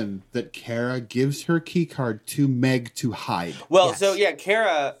mention that Kara gives her key card to Meg to hide. well, yes. so yeah,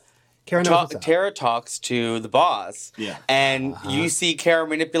 Kara Kara knows what's up. Tara talks to the boss. Yeah. And you see Kara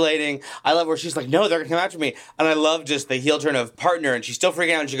manipulating. I love where she's like, "No, they're going to come after me." And I love just the heel turn of partner, and she's still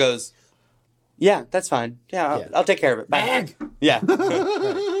freaking out, and she goes, "Yeah, that's fine. Yeah, Yeah. I'll take care of it. Bye." Yeah.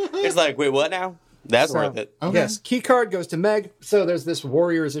 It's like, wait, what now? That's So- worth it. Okay. Yes, key card goes to Meg. So there's this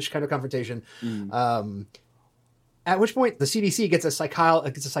Warriors-ish kind of confrontation. At which point the CDC gets a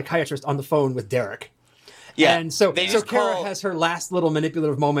psychiatrist on the phone with Derek. Yeah. And so They Kara just call- has her last little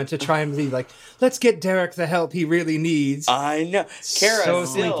manipulative moment to try and be like, let's get Derek the help he really needs. I know. Kara So still,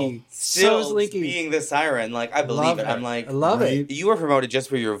 slinky. still So slinky. being the siren. Like, I believe Love it. her. I'm like, I love Right. it. you were promoted just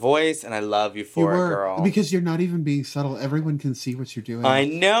for your voice, and I love you You for it, were, girl. because you're not even being subtle. Everyone can see what you're doing. I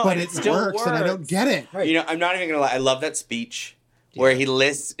know, but and it it still works, and I don't works. get it. Right. You know, I'm not even gonna lie. I love that speech where he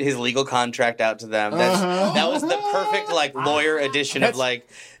lists his legal contract out to them. That was the perfect like lawyer edition of That's- like.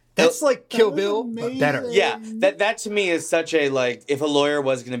 That's like Kill was Bill, but better. amazing. Yeah, that to me is such a like. If a lawyer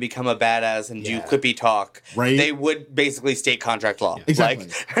was going to become a badass and do Yeah. quippy talk, Right. they would basically state contract law. Exactly.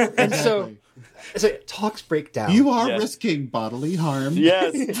 Like, And so talks break down. You are Yeah. risking bodily harm.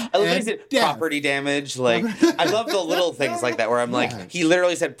 yes, I love And that he said death. property damage. Like, I love the little things like that where I'm like, Yeah. he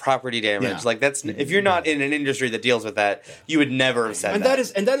literally said property damage. Yeah. Like that's if you're not in an industry that deals with that, you would never have said and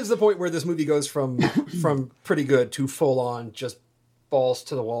that is the point where this movie goes from pretty good to full on just balls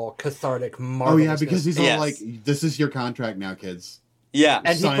to the wall, cathartic, Oh marvelous. yeah, because he's all Yes. like, "This is your contract now, kids." Yeah,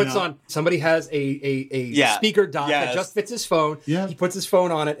 and he Sign puts up. on somebody has a Yeah. speaker dock that Yes. just fits his phone. Yeah. He puts his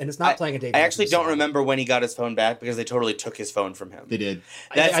phone on it, and it's not playing a Dave. I actually Matthews don't song. remember when he got his phone back because they totally took his phone from him. They did.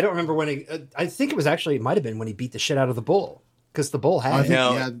 That's- I don't remember when he. I think it might have been when he beat the shit out of the bull because the bull had I it. think,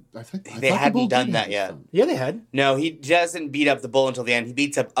 No. yeah, I think I They thought the hadn't bull done did that have his yet. phone. Yeah, they had. No, he doesn't beat up the bull until the end. He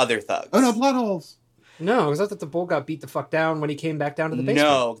beats up other thugs. Oh no, blood holes. No, it was not that the bull got beat the fuck down when he came back down to the basement.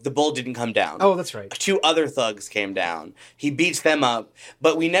 No, the bull didn't come down. Oh, that's right. 2 other thugs came down. He beats them up,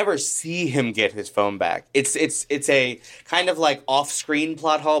 but we never see him get his phone back. It's a kind of like off-screen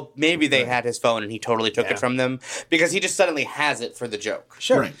plot hole. Maybe they had his phone and he totally took Yeah. it from them because he just suddenly has it for the joke.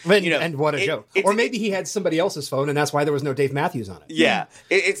 Sure. Right. And, You know, and what a joke. Or maybe he had somebody else's phone, and that's why there was no Dave Matthews on it. Yeah,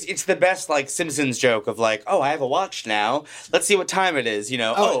 it's the best like Simpsons joke of like, oh, I have a watch now. Let's see what time it is. You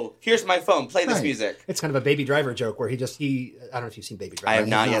know, oh, here's my phone. Play this Right. music. It's kind of a Baby Driver joke where I don't know if you've seen Baby Driver. I have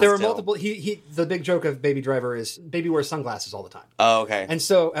not yet. There were still. multiple. The big joke of Baby Driver is Baby wears sunglasses all the time. Oh, okay. And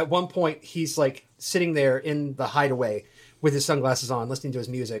so at one point he's like sitting there in the hideaway with his sunglasses on, listening to his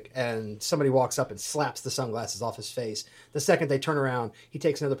music, and somebody walks up and slaps the sunglasses off his face. The second they turn around, he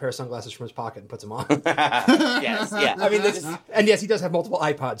takes another pair of sunglasses from his pocket and puts them on. Yes, yeah. I mean, and yes, he does have multiple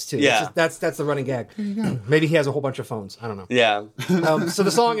iPods too. It's Yeah. just- that's the running gag. Maybe he has a whole bunch of phones. I don't know. Yeah. So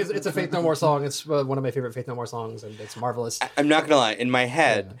the song it's a Faith No More song. It's one of my favorite Faith No More songs, and it's marvelous. I'm not gonna lie. In my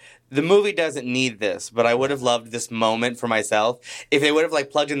head, the movie doesn't need this, but I would have loved this moment for myself if they would have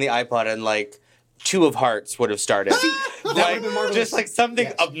like plugged in the iPod and like 2 of Hearts would have started. would've Like been marvelous. just like something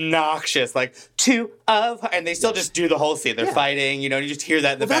Yes. obnoxious, like 2 of, and they still just do the whole scene. They're Yeah. fighting, you know. You just hear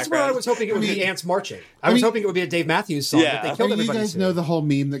that in the Well, that's where background. I was hoping it would be Ants Marching. I was mean- hoping it would be a Dave Matthews song, Yeah. but they Oh, killed you everybody. guys soon. know the whole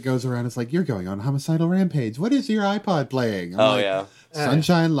meme that goes around. It's like, you're going on a homicidal rampage. What is your iPod playing? I'm Oh, like, yeah.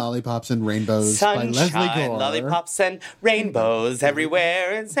 Sunshine, Lollipops, and Rainbows by Leslie Sunshine, Gore. lollipops, and rainbows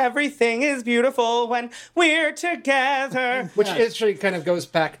everywhere. It's everything is beautiful when we're together. Which actually kind of goes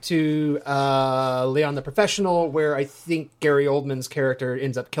back to Leon the Professional, where I think Gary Oldman's character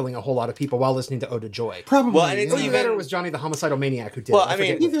ends up killing a whole lot of people while listening to Ode to Joy. Probably. Well, and it's Either even- that or it was Johnny the Homicidal Maniac who did Well, it. I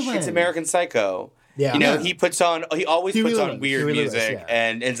mean, forget which. Either way. it's American Psycho. Yeah. You know, Yeah. he always Huey puts on Lewis. weird Huey Lewis, music yeah.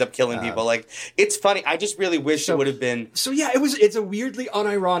 and ends up killing people. Like, it's funny. I just really wish it would have been. So yeah, it's a weirdly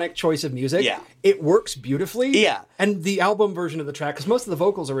unironic choice of music. Yeah. It works beautifully. Yeah. And the album version of the track, because most of the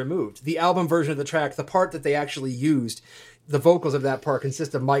vocals are removed, the album version of the track, the part that they actually used, the vocals of that part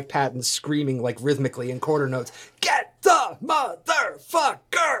consist of Mike Patton screaming like rhythmically in quarter notes, "Get the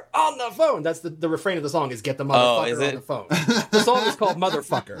motherfucker on the phone." That's the refrain of the song is "Get the motherfucker is on it? the phone." The song is called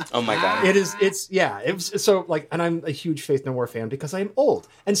 "Motherfucker." Oh my God. It was so like, and I'm a huge Faith No More fan because I am old,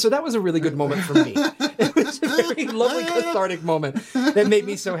 and so that was a really good moment for me. It was a very lovely cathartic moment that made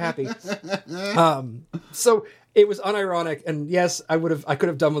me so happy. So it was unironic, and yes, I could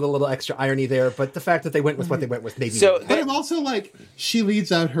have done with a little extra irony there, but the fact that they went with what they went with made me So really But I'm also like, she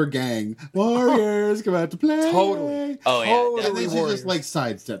leads out her gang. Warriors come out to play. Totally. Oh, yeah. Totally. And then she Warriors. just like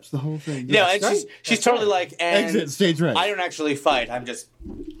sidesteps the whole thing. No, and right. she's totally like, and Exit stage right. I don't actually fight. I'm just.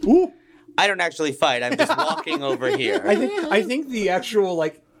 Ooh. I don't actually fight. I'm just walking over here. I think the actual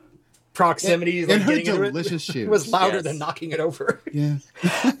like proximity, like And her getting into it, delicious shoes. was louder Yes. than knocking it over. Yeah.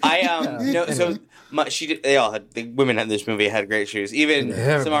 So the women in this movie had great shoes. Even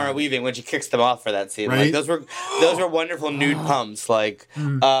Yeah. Samara Weaving when she kicks them off for that scene, like Right? those were wonderful nude pumps. Like,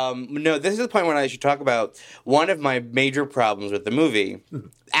 no, this is the point when I should talk about one of my major problems with the movie,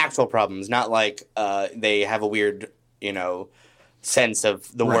 actual problems, not like they have a weird, sense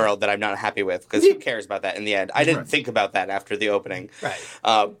of the world that I'm not happy with, because who cares about that in the end? I didn't think about that after the opening. Right.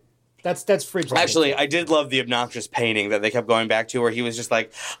 That's free. Actually, I did love the obnoxious painting that they kept going back to, where he was just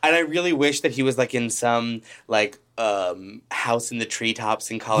like, and I really wish that he was like in some like house in the treetops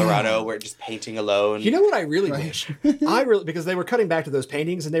in Colorado, where just painting alone. You know what I really wish? Because they were cutting back to those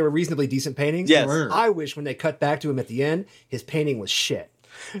paintings, and they were reasonably decent paintings. Yes. Word. I wish when they cut back to him at the end, his painting was shit.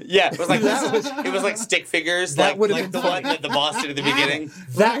 Yeah, it was like it was like stick figures, That like would've like been the funny. one that the boss did at the beginning.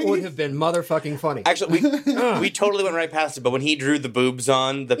 That would have been motherfucking funny. Actually, we totally went right past it, but when he drew the boobs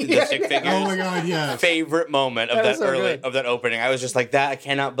on the stick figures, Oh my God, yeah. favorite moment of That that was so good. of that opening. I was just like, that I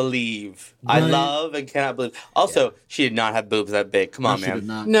cannot believe. I Right. love and cannot believe. Also, she did not have boobs that big. Come on, She man. did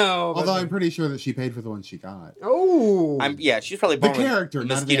not. No. Although I'm pretty sure that she paid for the one she got. Oh. She's probably The born with character, not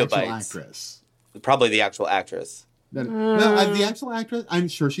the mosquito actual bites. actress. Probably the actual actress. No, the actual actress, I'm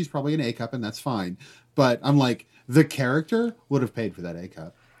sure she's probably an A cup, and that's fine. But I'm like, the character would have paid for that A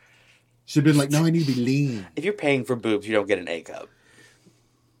cup. She'd been like, no, I need to be lean. If you're paying for boobs, you don't get an A cup.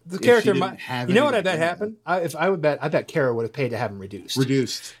 The character she might. didn't have You know any what I bet idea. happened? I bet Kara would have paid to have him reduced.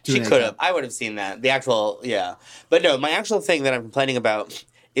 Reduced. To She an A could have. cup. I would have seen that. The actual, yeah. But no, my actual thing that I'm complaining about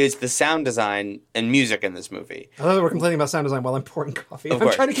is the sound design and music in this movie. I thought we were complaining about sound design while I'm pouring coffee. I'm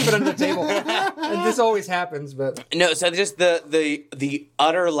course. trying to keep it under the table, and this always happens. But No, so just the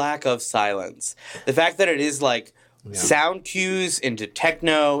utter lack of silence. The fact that it is like sound cues into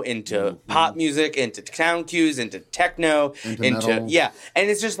techno, into pop music, into sound cues, into techno, Into into metal. yeah. And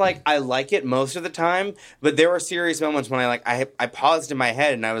it's just like I like it most of the time, but there were serious moments when I paused in my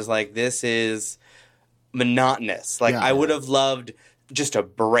head and I was like, this is monotonous. Like Yeah. I would have loved just a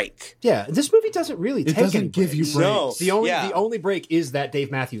break. yeah, this movie doesn't really It take any doesn't give you breaks. breaks. No. The only break is that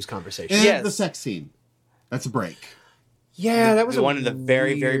Dave Matthews conversation. And Yes. the sex scene. That's a break. Yeah, that was The a one in the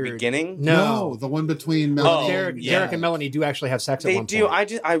very, very weird- beginning? No, the one between Melanie. Derek, yeah. Derek and Melanie do actually have sex at They one do.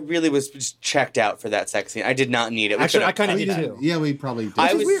 point. I really was just checked out for that sex scene. I did not need it. We Actually, could've I kinda cut did that. too. Yeah, we probably did. I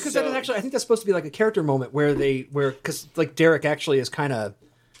Which is was weird because so- that is actually, I think that's supposed to be like a character moment because like Derek actually is kind of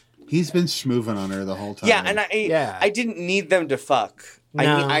He's been schmooving on her the whole time. Yeah, and Yeah. I didn't need them to fuck. No,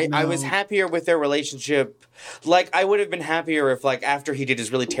 I was happier with their relationship. Like, I would have been happier if, like, after he did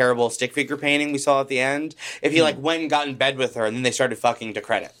his really terrible stick figure painting we saw at the end, if he, like, went and got in bed with her and then they started fucking to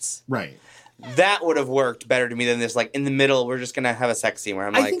credits. Right. That would have worked better to me than this, like, in the middle, we're just gonna have a sex scene where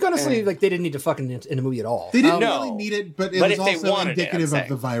I'm I like... think honestly, eh. like they didn't need to fucking in the movie at all. They didn't No. really need it, but it But was if they also wanted it, indicative I'm of the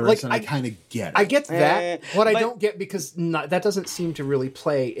saying. virus, Like, and I kind of get it. I get that. What I but- don't get because that doesn't seem to really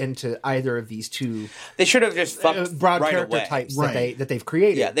play into either of these two They should have just fucked broad right character away. types Right. that they've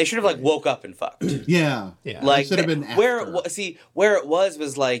created. Yeah, they should have, like, woke up and fucked. Yeah. Yeah. Like, should have been where after. where it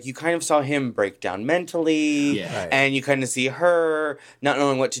was like you kind of saw him break down mentally, Yeah. Right. and you kind of see her not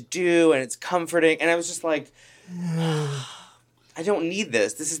knowing what to do, and it's comforting. And I was just like, I don't need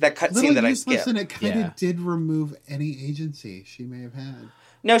this. This is that Little cutscene that I useless, skipped. and it kind of Yeah. did remove any agency she may have had.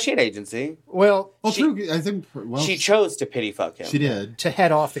 No, she had agency. Well, Well, She- true. I think. Well, She chose to pity fuck him. she did. to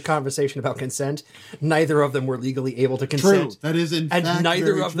head off the conversation about consent, neither of them were legally able to True. consent. That is in And fact neither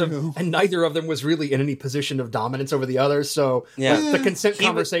very of true. them was really in any position of dominance over the other. So Yeah. like, the consent He was-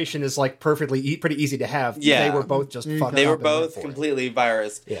 conversation is like pretty easy to have. Yeah. They were both just There you fucked go. They were up and went both for it. completely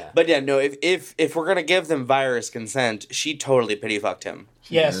virus. Yeah. But yeah, no. If we're gonna give them virus consent, she totally pity fucked him.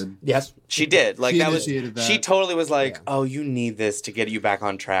 Yes. did. Yes. She did. Like She that was. initiated that. She totally was like, Yeah. "Oh, you need this to get you back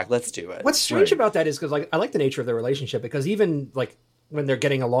on track. Let's do it." What's strange Right. about that is because like I like the nature of their relationship because even like when they're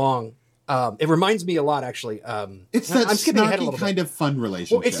getting along, it reminds me a lot actually. It's that I'm skipping ahead a snarky little kind bit. of fun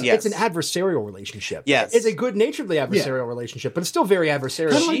relationship. Well, Yes. it's an adversarial relationship. Yes. It's a good naturedly adversarial relationship, but it's still very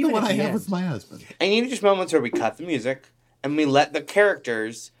adversarial. Kind of like the even one at I the have end. with my husband. And you need just moments where we cut the music and we let the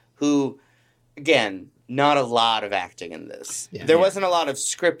characters who, again, not a lot of acting in this. Yeah. There Yeah. wasn't a lot of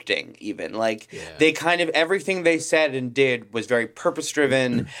scripting, even. Like, they kind of, everything they said and did was very purpose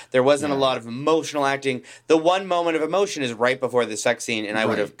driven. There wasn't a lot of emotional acting. The one moment of emotion is right before the sex scene, and I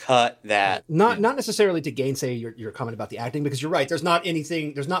would Right. have cut that. Not necessarily to gainsay your comment about the acting because you're right. There's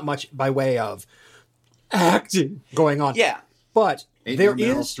not much by way of acting going on. Yeah. But Ain't there no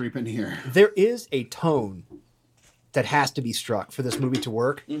Meryl is Streep in here. there is a tone that has to be struck for this movie to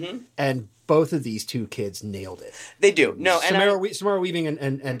work, and both of these two kids nailed it. They do. No, and Samara Weaving and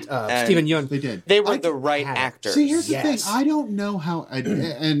Stephen Yeun. They did. they were I- the right had it. actors. See, here's the Yes. thing. I don't know how,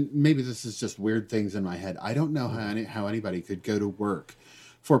 and maybe this is just weird things in my head. I don't know how anybody could go to work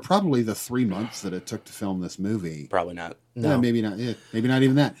for probably the 3 months that it took to film this movie. Probably not. No. Yeah, maybe not. Yeah, maybe not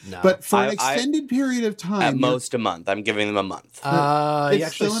even that. No. But for an I- extended period of time, At most a month. I'm giving them a month. it's actually,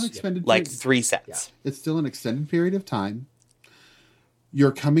 still an extended. Like period. 3 sets. It's still an extended period of time.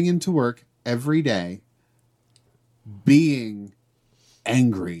 You're coming into work every day, being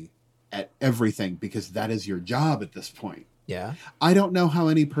angry at everything because that is your job at this point. yeah. I don't know how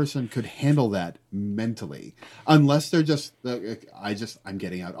any person could handle that mentally, unless they're just, I'm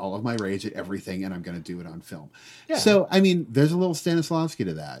getting out all of my rage at everything, and I'm going to do it on film. Yeah. So, I mean, there's a little Stanislavski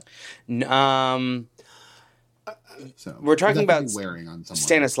to that. So We're talking that could be about wearing on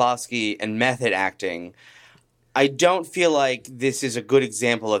someone. Stanislavski and method acting. I don't feel like this is a good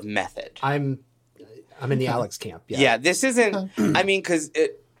example of method. I'm in the Alex camp. Yeah. Yeah, this isn't. I mean, because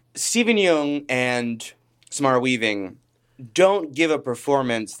Stephen Yeun and Samara Weaving don't give a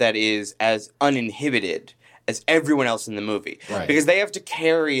performance that is as uninhibited as everyone else in the movie. Right. Because they have to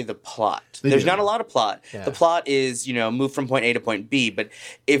carry the plot. They There's do. not a lot of plot. Yeah. The plot is, move from point A to point B. But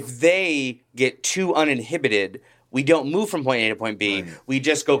if they get too uninhibited, we don't move from point A to point B. Right. We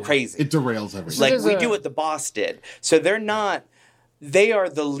just go crazy. It derails everything. Like, there's we a- do what the boss did. So they're not. They are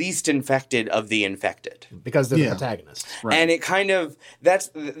the least infected of the infected. Because they're Yeah. the protagonists. Right. And it kind of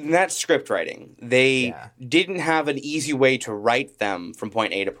that's script writing. They Yeah. didn't have an easy way to write them from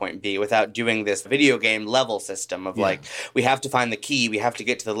point A to point B without doing this video game level system of like, we have to find the key, we have to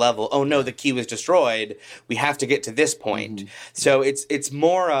get to the level. Oh no, the key was destroyed. We have to get to this point. So it's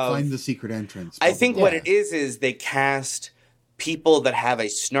more of Find the secret entrance. I think what Yeah. it is they cast people that have a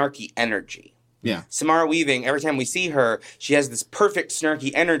snarky energy. Yeah. Samara Weaving, every time we see her, she has this perfect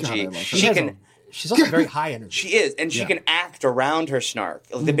snarky energy. God, I love her. She can She's also very high energy. she is, and she Yeah. can act around her snark.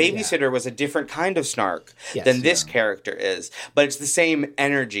 The babysitter was a different kind of snark Yes. than this character is, but it's the same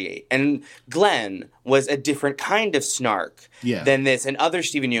energy. And Glenn was a different kind of snark Yeah. than this. And other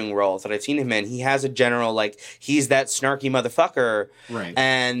Stephen Yeun roles that I've seen him in, he has a general, like, he's that snarky motherfucker. Right.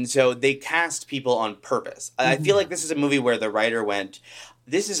 And so they cast people on purpose. I feel like this is a movie where the writer went,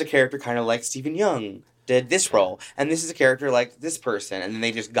 this is a character kind of like Stephen Yeun did this role, and this is a character like this person, and then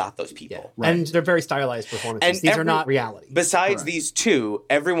they just got those people. Yeah. Right. And they're very stylized performances. And These are not reality. Besides Correct. these two,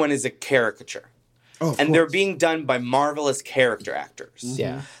 everyone is a caricature. Oh, of And they're course. being done by marvelous character actors.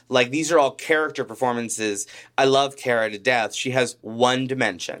 Yeah. Like, these are all character performances. I love Kara to death. She has one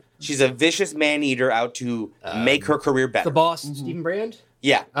dimension. She's a vicious man-eater out to make her career better. The boss, Stephen Brand.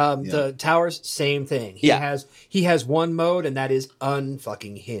 Yeah. The Towers, same thing. He has one mode, and that is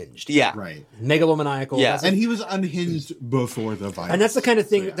unfucking hinged. Yeah. Right. Megalomaniacal. Yeah. That's And he was unhinged before the violence. And that's the kind of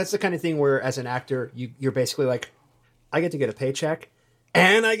thing. So, yeah. That's the kind of thing where, as an actor, you're basically like, I get to get a paycheck,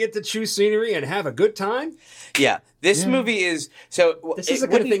 and I get to choose scenery and have a good time. Yeah. This movie is... So This it is the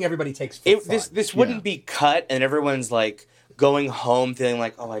kind of wouldn't- thing everybody takes for fun. This wouldn't Yeah. be cut, and everyone's like going home feeling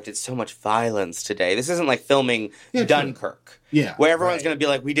like, oh, I did so much violence today. This isn't like filming Yeah, true. Dunkirk. Yeah, Where everyone's right. going to be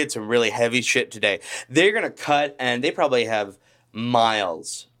like, we did some really heavy shit today. They're going to cut, and they probably have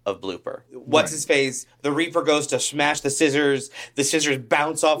miles of blooper. What's Right. his face? The Reaper goes to smash the scissors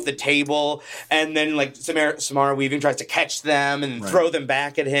bounce off the table, and then like Samara Weaving tries to catch them and Right. throw them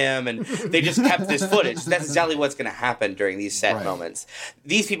back at him, and they just kept this footage. That's exactly what's going to happen during these set Right. moments.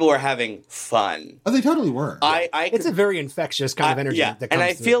 These people are having fun. Oh, they totally were. It's a very infectious kind of energy. Yeah, that and comes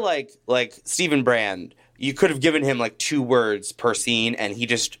I through. feel like Stephen Brand, you could have given him like 2 words per scene, and he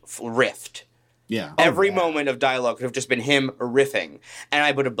just riffed. yeah. Every moment of dialogue could have just been him riffing, and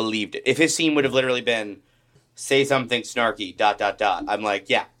I would have believed it. If his scene would have literally been say something snarky, ... I'm like,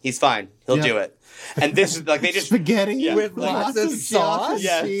 yeah, he's fine. He'll Yeah. do it. And this is like, they just, Spaghetti Yeah. with Like, lots of sauce and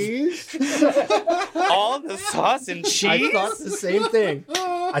Yes. cheese. all the sauce and cheese. I thought the same thing.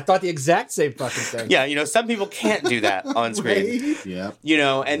 I thought the exact same fucking thing. Yeah, you know, some people can't do that on screen. Right? Yeah. You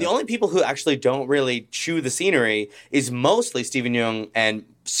know, and the only people who actually don't really chew the scenery is mostly Stephen Yeun and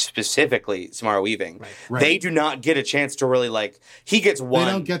specifically Samara Weaving. Right. They do not get a chance to really like. He gets one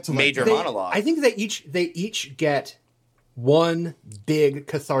don't get to, like, major They- monologue. I think they each get one big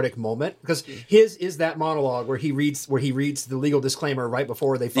cathartic moment because his is that monologue where he reads the legal disclaimer right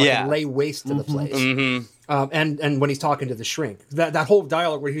before they fucking Yeah. lay waste to the place. Mhm. And when he's talking to the shrink, that whole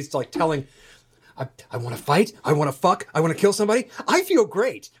dialogue where he's like telling, I want to fight, I want to fuck, I want to kill somebody, I feel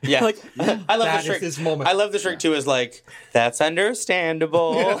great. Yeah, like I love that the is shrink. his moment. I love the shrink too. Is like that's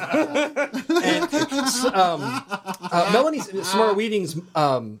understandable. And Melanie Samara Weaving's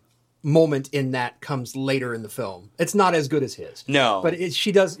moment in that comes later in the film. It's not as good as his. No. but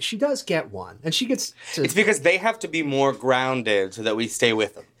she does get one, and she gets to, It's because they have to be more grounded so that we stay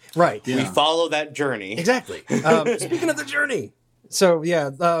with them. right. We follow that journey. Exactly. Speaking of the journey. So yeah,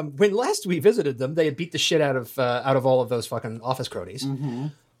 when last we visited them, they had beat the shit out of all of those fucking office cronies. Mm-hmm.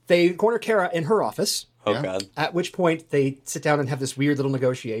 They corner Kara in her office, Oh Yeah. God. at which point they sit down and have this weird little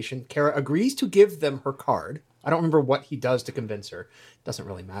negotiation. Kara agrees to give them her card. I don't remember what he does to convince her. Doesn't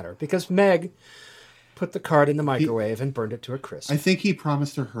really matter because Meg put the card in the microwave and burned it to a crisp. I think he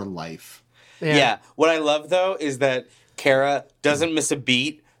promised her life. Yeah. What I love though is that Kara doesn't miss a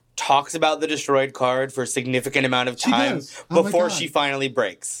beat. Talks about the destroyed card for a significant amount of time does. Oh my before God. she finally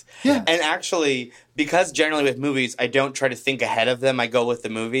breaks. Yeah. And actually, because generally with movies, I don't try to think ahead of them. I go with the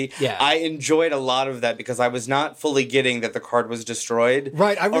movie. Yeah. I enjoyed a lot of that because I was not fully getting that the card was destroyed.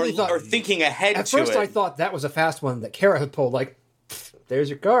 Right, I really or, thought- or thinking ahead At to first, it. I thought that was a fast one that Kara had pulled. Like, there's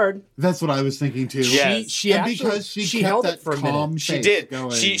your card. That's what I was thinking too. Yes. She and actually because she kept held that it for a calm minute. she face did.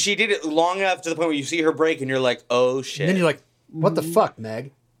 going. She did it long enough to the point where you see her break and you're like, oh shit. And then you're like, what the fuck,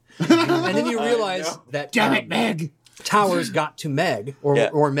 Meg? And then you realize that Damn it, Meg! Towers got to Meg, or Yeah.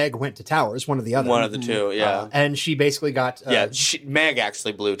 or Meg went to Towers, one or the other. one of the two, yeah. And she basically got Meg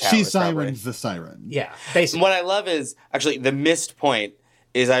actually blew Towers. She probably. sirens the siren. yeah, And basically. what I love is actually the missed point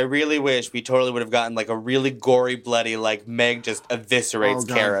is I really wish we totally would have gotten like a really gory, bloody, like Meg just eviscerates Oh,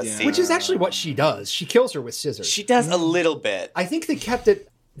 God, Kara yeah. scene. Which is actually what she does. She kills her with scissors. She does a little bit. I think they kept it.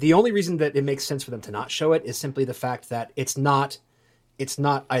 The only reason that it makes sense for them to not show it is simply the fact that it's not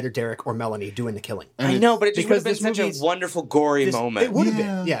either Derek or Melanie doing the killing. I know, but it just would have because been this such a movie's- wonderful, gory moment. It would have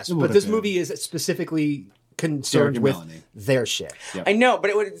Yeah, been, yes. it But would've this been. movie is specifically Derek concerned and with Melanie. their shit. Yeah. I know, but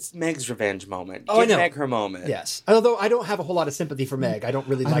it's Meg's revenge moment. Oh, I Give know. Meg her moment. Yes. Although I don't have a whole lot of sympathy for Meg. I don't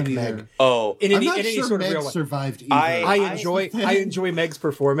really I like don't Meg. either. Oh, In I'm any, not in any sure sort of Meg real way. survived either. I I enjoy Meg's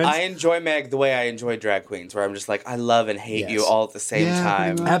performance. I enjoy Meg the way I enjoy drag queens, where I'm just like, I love and hate you Yes. all at the same Yeah, time.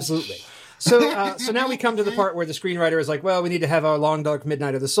 pretty much. Absolutely. So now we come to the part where the screenwriter is like, well, we need to have our long dark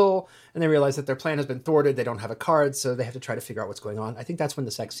midnight of the soul, and they realize that their plan has been thwarted. They don't have a card, so they have to try to figure out what's going on. I think that's when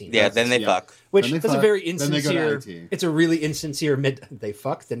the sex scene. Yeah, happens. then they Yeah. fuck. Which Then they that's a fuck, very then they go to insincere. IT. It's a really insincere mid. They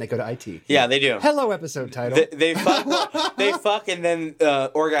fuck, then they go to IT. Yeah, they do. Hello, episode title. They fuck. They fuck, and then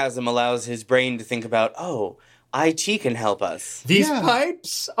orgasm allows his brain to think about, oh, IT can help us. These Yeah.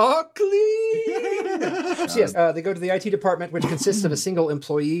 pipes are clean. So yes, they go to the IT department, which consists of a single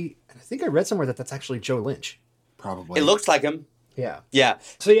employee. And I think I read somewhere that that's actually Joe Lynch. Probably. It looks like him. Yeah. Yeah.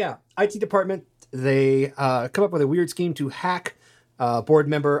 So yeah, IT department. They come up with a weird scheme to hack board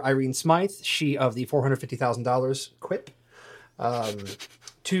member Irene Smythe, she of the $450,000 quip,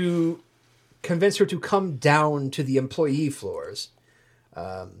 to convince her to come down to the employee floors.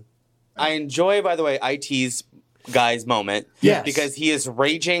 I enjoy, by the way, IT's guy's moment. Yes. Because he is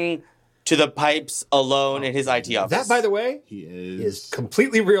raging to the pipes alone in his IT office. That, by the way, He is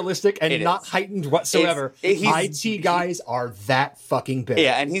completely realistic and It not is. heightened whatsoever. He's- IT guys are that fucking big.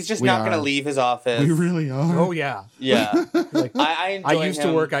 Yeah, and he's just We not are. going to leave his office. We really are. Oh yeah. Yeah. Like, I enjoy I used to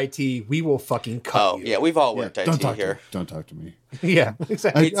him. work IT. We will fucking cut Oh, you. yeah, we've all Yeah, worked don't IT talk here. To me. Don't talk to me. Yeah,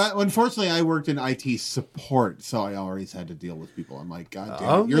 exactly. Unfortunately, I worked in IT support, so I always had to deal with people. I'm like, God damn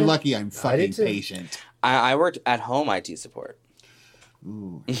Oh, it. You're yeah. lucky I'm fucking too. patient. I worked at home IT support.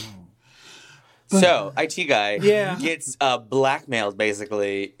 Ooh. So, IT guy Yeah. gets blackmailed,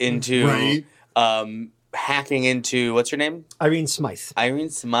 basically, into Right. hacking into, what's her name? Irene Smythe. Irene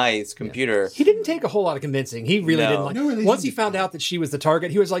Smythe's computer. He didn't take a whole lot of convincing. He really No. didn't like. No, really Once he didn't. found out that she was the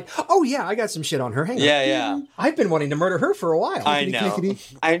target, he was like, "Oh yeah, I got some shit on her. Hang on. Yeah, yeah. I've been wanting to murder her for a while." I know. clickety.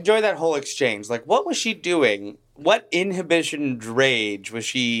 I enjoy that whole exchange. Like, what was she doing? What inhibition rage was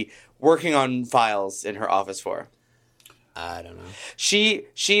she working on files in her office for? I don't know. She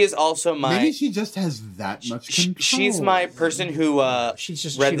is also my. Maybe she just has that much control. She's my person who She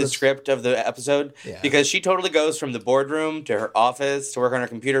read the was- script of the episode Yeah. because she totally goes from the boardroom to her office to work on her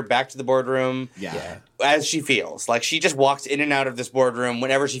computer, back to the boardroom. Yeah. As she feels. Like she just walks in and out of this boardroom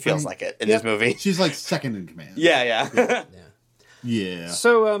whenever she feels like it in this movie. She's like second in command. Yeah. Yeah. Yeah.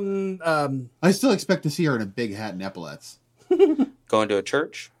 So, I still expect to see her in a big hat and epaulets. Going to a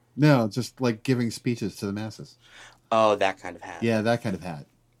church? No, just like giving speeches to the masses. Oh, that kind of hat. Yeah, that kind of hat.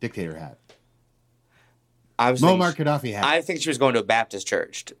 Dictator hat. I was Muammar thinking, Gaddafi hat. I think she was going to a Baptist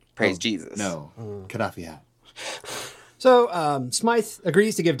church to praise Jesus. No, Gaddafi hat. So Smythe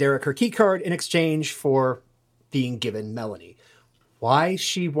agrees to give Derek her key card in exchange for being given Melanie. Why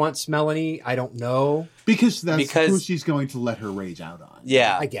she wants Melanie, I don't know. Because that's Because- who she's going to let her rage out on.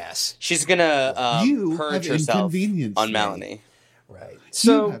 Yeah. I guess. She's gonna You purge have herself inconvenienced on me. Melanie. Right. You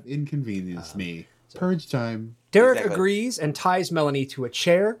So have inconvenienced me. Purge time. Derek Exactly. agrees and ties Melanie to a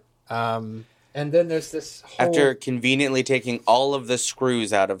chair. And then there's this whole... After conveniently taking all of the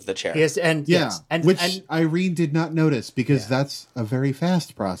screws out of the chair. Yes, and Yeah, yes, and which and Irene did not notice because that's a very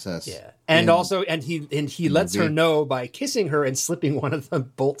fast process. yeah, and also he lets her movie. know by kissing her and slipping one of the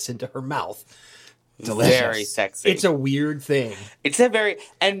bolts into her mouth. Delicious. Very sexy. It's a weird thing. It's a very,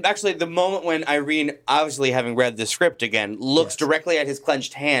 and actually the moment when Irene, obviously having read the script again, looks Yes. directly at his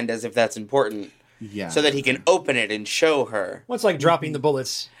clenched hand as if that's important, Yeah. so that he can open it and show her. Well, it's like dropping the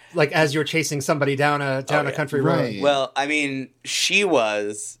bullets, like as you're chasing somebody down a yeah. country Right. road. Yeah. Well, I mean, she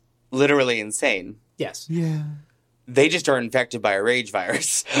was literally insane. Yes. Yeah. They just are infected by a rage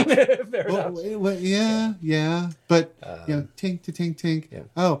virus. Fair enough. Yeah. But, tink to tink tink. Yeah.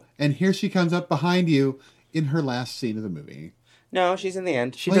 Oh, and here she comes up behind you in her last scene of the movie. No, she's in the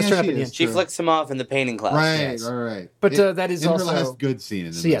end. She Well, does yeah, turn up she at the is. end. She True. flicks him off in the painting class. Right, yes. right. But, that is in also- her last good scene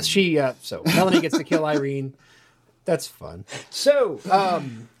in the So movie. yes, so Melanie gets to kill Irene. That's fun. So,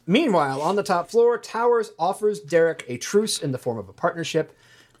 meanwhile, on the top floor, Towers offers Derek a truce in the form of a partnership,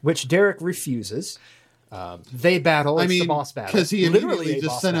 which Derek refuses. They battle. I It's mean, the boss battle. because he Literally immediately a just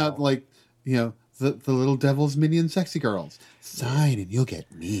boss sent out battle. like, the little devil's minion sexy girls. Sign and you'll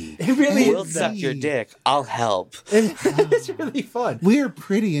get me. It really We'll is. suck your dick. I'll help. It's really fun. We're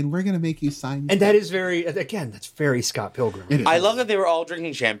pretty and we're gonna make you sign. And that is that's very Scott Pilgrim. It is. I love that they were all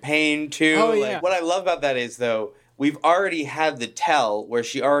drinking champagne too. Oh, Like, yeah. what I love about that is though, we've already had the tell where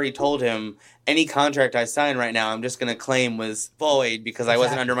she already told him any contract I sign right now, I'm just going to claim was void because I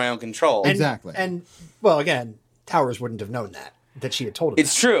wasn't Exactly. under my own control. And- Exactly. And, well, again, Towers wouldn't have known that she had told him.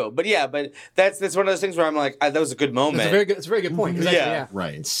 It's true, but yeah, but that's one of those things where I'm like, that was a good moment. It's a very good point. 'cause Yeah. actually,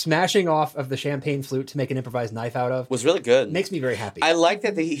 Right. Smashing off of the champagne flute to make an improvised knife out of was really good. makes me very happy. I like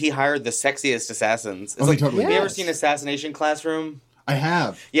that he hired the sexiest assassins. It's Oh, he like, totally have you ever does. seen Assassination Classroom? I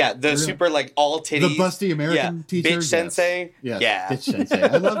have. Yeah, the super like all titties. The busty American teacher? Bitch Yes. Sensei. Yes. Yeah. Bitch Sensei.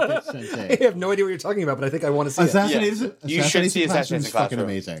 I love Bitch I Sensei. have no idea what you're talking about, but I think I want to see it. Assassination, You should see Classroom Assassination is fucking Classroom.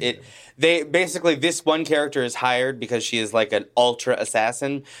 amazing. They basically this one character is hired because she is like an ultra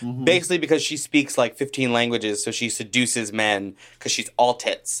assassin, Mm-hmm. basically because she speaks like 15 languages, so she seduces men because she's all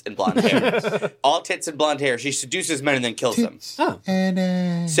tits and blonde hair, all tits and blonde hair. She seduces men and then kills them. Tits Oh.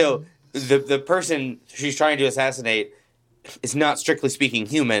 and So the person she's trying to assassinate is not strictly speaking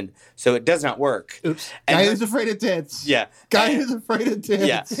human, so it does not work. Oops. And guy her- who's afraid of tits. yeah, Guy And- who's afraid of tits.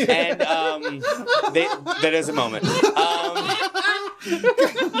 yeah, and that is a moment.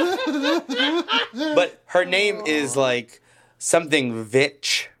 But her name is like something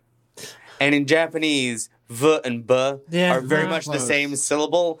Vitch, and in Japanese, V and B Yeah, are very very much the close. same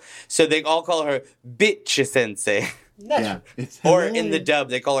syllable, so they all call her Bitch Sensei. Yeah. It's Or in the hilarious. dub,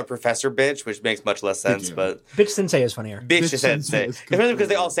 they call her Professor Bitch, which makes much less sense, do. but Bitch Sensei is funnier. Bitch Bitch Sensei. Sensei is Especially because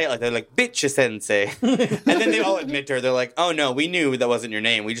they all say it like they're like, Bitch Sensei. And then they all admit to her, they're like, oh no, we knew that wasn't your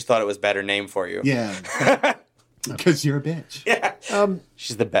name. We just thought it was a better name for you. Yeah. Because you're a bitch. Yeah.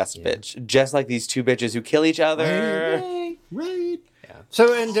 She's the best bitch. Just like these two bitches who kill each other. Right.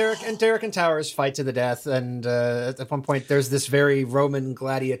 So and Derek and Towers fight to the death, and at one point there's this very Roman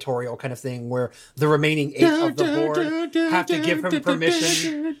gladiatorial kind of thing where the remaining 8 of the board have to give him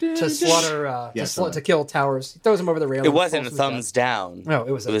permission to slaughter Yes, to kill Towers. He throws him over the railing. It wasn't a falls to his thumbs down. No,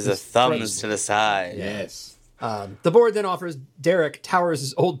 it was a thumbs to the side. Yes. death. The board then offers Derek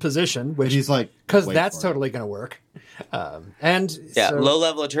Towers' old position, which And he's like, because wait that's for it. totally going to work. And Yeah, so- low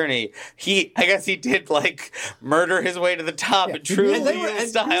level attorney. I guess he did like murder his way to the top in true And they were, Leo and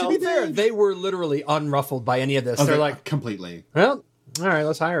style. to be fair, they were literally unruffled by any of this. Oh, They're like, completely. well, all right,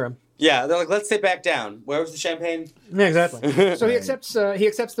 let's hire him. Yeah, they're like, let's sit back down. Where was the champagne? Yeah, exactly. So he accepts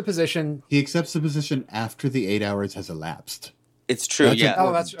the position. He accepts the position after the 8 hours has elapsed. It's true, That's yeah. important.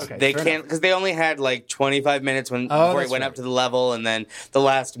 Oh, that's okay. They fair can't enough. because they only had like 25 minutes before he that's went right. up to the level, and then the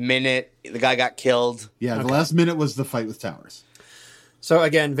last minute the guy got killed. Yeah, the last minute was the fight with towers. So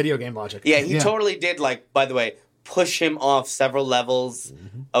again, video game logic. Yeah, he Yeah. totally did. Like, by the way, push him off several levels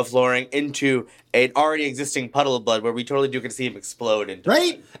of flooring into an already existing puddle of blood, where we totally do get to see him explode into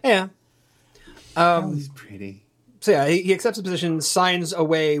Right? Yeah. Oh, he's pretty. So yeah, he accepts the position, signs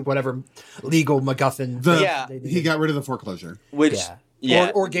away whatever legal MacGuffin. Yeah. He got rid of the foreclosure. which Yeah.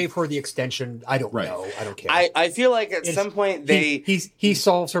 yeah. Or gave her the extension. I don't Right. know. I don't care. I feel like at some point he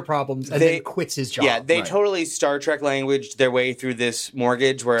solves her problems and they- then quits his job. Yeah, they Right. totally Star Trek languaged their way through this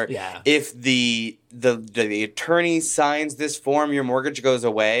mortgage. Where Yeah. if the attorney signs this form, your mortgage goes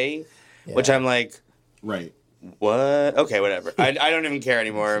away. Which Yeah. I'm like, Right. what? Okay, whatever. I don't even care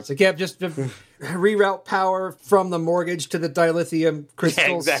anymore. It's like, yeah, just reroute power from the mortgage to the dilithium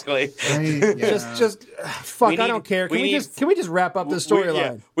crystals. Yeah, exactly. Right. Yeah. Just fuck. We I need- don't care. we need- Can we just wrap up the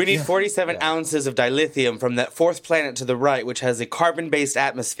storyline? We need 47 ounces of dilithium from that fourth planet to the right, which has a carbon-based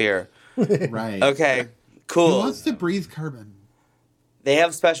atmosphere. Right. Okay, Who cool. wants to breathe carbon? They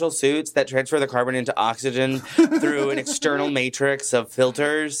have special suits that transfer the carbon into oxygen through an external matrix of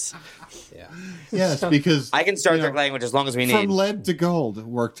filters. Yeah. Yes, because I can Star you Trek know, language as long as we from need. lead to gold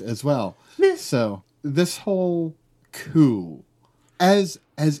worked as well. So this whole coup, as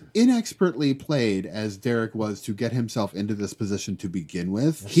inexpertly played as Derek was to get himself into this position to begin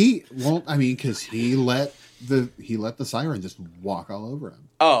with, he won't. I mean, because he let the siren just walk all over him.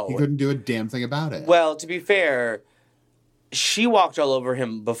 Oh, He couldn't do a damn thing about it. well, to be fair, she walked all over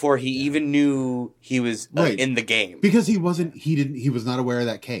him before he even knew he was Right. in the game. because he was not aware of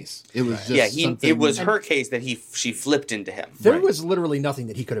that case. It was just Yeah, something, it was her case that she flipped into him. There Right. was literally nothing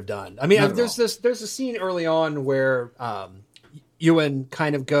that he could have done. I mean, Not at there's all. a scene early on where Ewan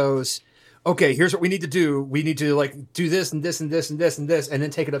kind of goes, "Okay, here's what we need to do. We need to like do this and this and this and this and this, and then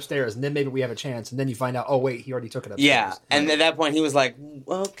take it upstairs, and then maybe we have a chance." And then you find out, oh wait, he already took it upstairs. Yeah, and at that point he was like,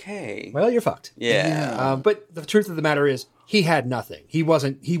 "Okay, Well, you're fucked. yeah." But the truth of the matter is, he had nothing. He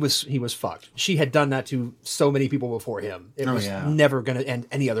wasn't. He was fucked. She had done that to so many people before him. It Oh, was yeah. never going to end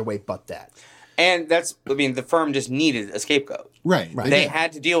any other way but that. And the firm just needed a scapegoat. right. They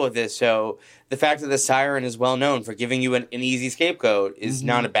had to deal with this, so the fact that the siren is well known for giving you an easy scapegoat is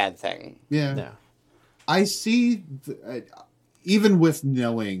not a bad thing. Yeah. Yeah. I see. Even with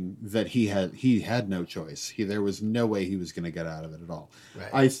knowing that he had no choice, there was no way he was going to get out of it at all. Right.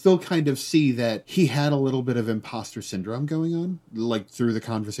 I still kind of see that he had a little bit of imposter syndrome going on, like through the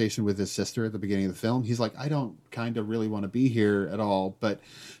conversation with his sister at the beginning of the film. He's like, I don't kind of really want to be here at all, but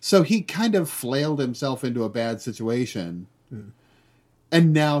so he kind of flailed himself into a bad situation,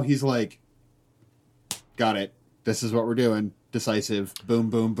 and now he's like, got it. This is what we're doing. Decisive. Boom,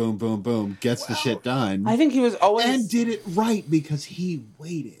 boom, boom, boom, boom. Gets the shit done. I think he was always And did it right because he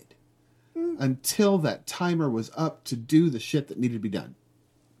waited until that timer was up to do the shit that needed to be done.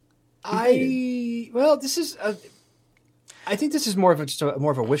 This is. I think this is more of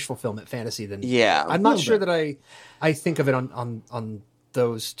a wish fulfillment fantasy than. Yeah. I'm not little sure bit. that I think of it on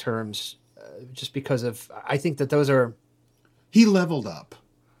those terms, just because of I think that those are. He leveled up.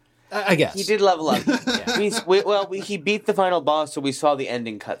 I guess He did level up. He beat the final boss, so we saw the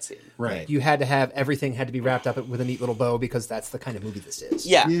ending cutscene. Right. You had to have everything had to be wrapped up with a neat little bow because that's the kind of movie this is.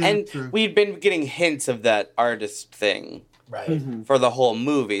 Yeah, Yeah, and true. we'd been getting hints of that artist thing Right. for the whole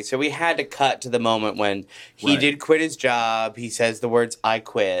movie, so we had to cut to the moment when he Right. did quit his job. He says the words "I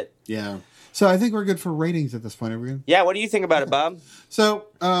quit." Yeah. So I think we're good for ratings at this point. Are we good? Yeah, what do you think about it, Bob? So,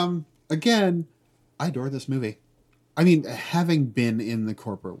 again, I adore this movie. I mean, having been in the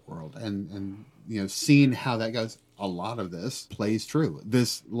corporate world and seeing how that goes, a lot of this plays true.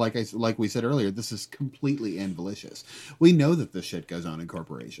 This, like we said earlier, this is completely Anvilicious. We know that this shit goes on in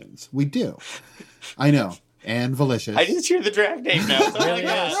corporations. We do. I know. Anvilicious. I just hear the drag name now. So Really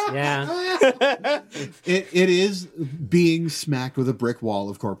like, is. Yeah. It is being smacked with a brick wall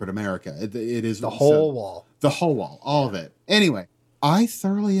of corporate America. It is The whole wall. the whole wall, all of it. Anyway, I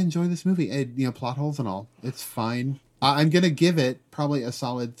thoroughly enjoy this movie. Plot holes and all. It's fine. I'm gonna give it probably a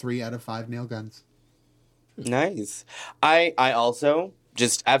solid 3 out of 5 nail guns. Nice. I also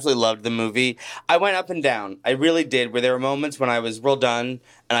just absolutely loved the movie. I went up and down. I really did. Where there were moments when I was real done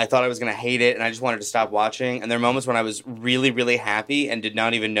and I thought I was going to hate it and I just wanted to stop watching. And there were moments when I was really, really happy and did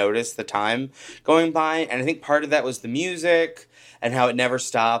not even notice the time going by. And I think part of that was the music and how it never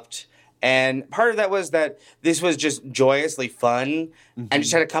stopped. And part of that was that this was just joyously fun and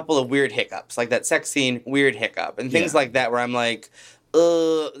just had a couple of weird hiccups. Like that sex scene, weird hiccup. And things Yeah. like that where I'm like,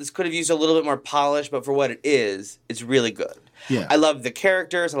 this could have used a little bit more polish, but for what it is, it's really good. Yeah. I love the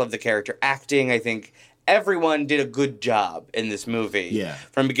characters. I love the character acting. I think everyone did a good job in this movie. Yeah.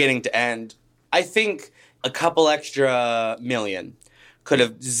 From beginning to end. I think a couple extra million could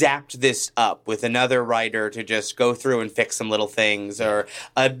have zapped this up with another writer to just go through and fix some little things, or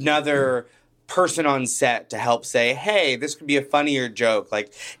another person on set to help say, hey, this could be a funnier joke.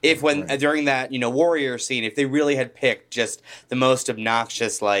 Like, if during that, warrior scene, if they really had picked just the most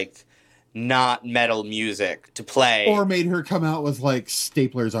obnoxious, like, not metal music to play. Or made her come out with, like,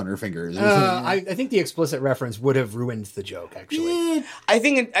 staplers on her fingers. I think the explicit reference would have ruined the joke, actually. Yeah, I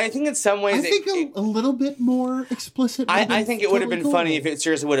think in some ways... I think a little bit more explicit. I think it would have been totally funny cool. if it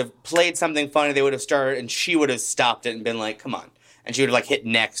seriously would have played something funny. They would have started, and she would have stopped it and been like, come on. And she would have, like, hit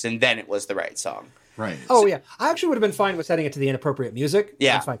next, and then it was the right song. Right. Oh, yeah. I actually would have been fine with setting it to the inappropriate music.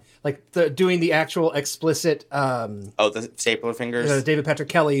 Yeah. That's fine. Like, doing the actual explicit... the stapler fingers? David Patrick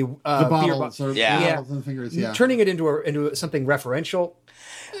Kelly... The beer bottles, bo- or Yeah. the bottles and fingers, yeah. Turning it into something referential.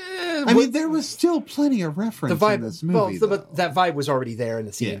 I mean, there was still plenty of reference The vibe, in this movie. but that vibe was already there in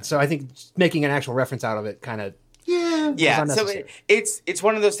the scene. Yeah. So I think making an actual reference out of it kind of... yeah. Yeah, It's so unnecessary. it's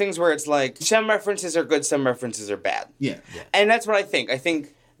one of those things where it's like, some references are good, some references are bad. Yeah. And that's what I think. I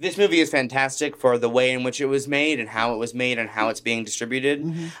think this movie is fantastic for the way in which it was made and how it was made and how it's being distributed.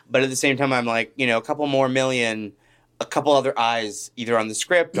 Mm-hmm. But at the same time, I'm like, a couple more million, a couple other eyes, either on the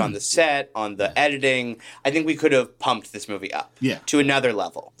script, on the set, on the editing. I think we could have pumped this movie up to another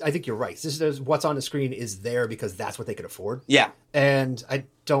level. I think you're right. What's on the screen is there because that's what they could afford. Yeah, And I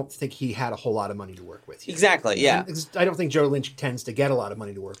don't think he had a whole lot of money to work with here. exactly. Yeah. And I don't think Joe Lynch tends to get a lot of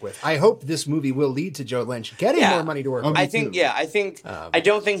money to work with. I hope this movie will lead to Joe Lynch getting more money to work with. I think, I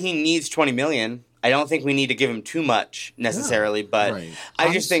don't think he needs 20 million. I don't think we need to give him too much necessarily, but Right.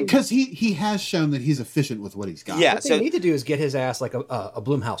 I just think Because he has shown that he's efficient with what he's got. Yeah. What they so- need to do is get his ass like a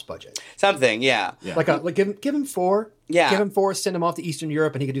Blumhouse budget. something, yeah. Yeah. Like give him 4. Yeah. Give him 4, send him off to Eastern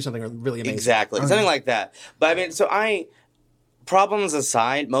Europe, and he could do something really amazing. Exactly. Something like that. But I mean, problems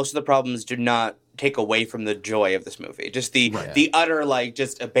aside, most of the problems do not take away from the joy of this movie. Just the utter, like,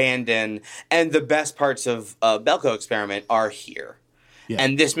 just abandon. And the best parts of Belko Experiment are here. Yeah.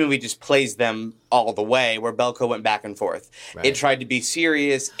 And this movie just plays them all the way, where Belko went back and forth. Right. It tried to be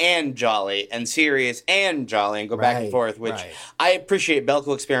serious and jolly, and serious and jolly, and go back and Right, forth, which right. I appreciate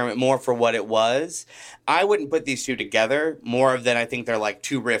Belko Experiment more for what it was. I wouldn't put these two together more than I think they're like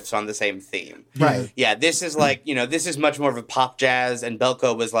two riffs on the same theme. Right. Yeah, this is like, this is much more of a pop jazz, and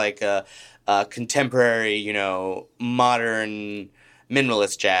Belko was like a contemporary, modern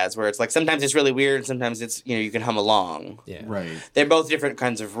minimalist jazz, where it's like sometimes it's really weird, sometimes it's, you can hum along. Yeah. Right. They're both different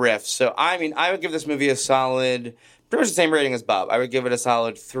kinds of riffs. So, I mean, I would give this movie a solid, pretty much the same rating as Bob. I would give it a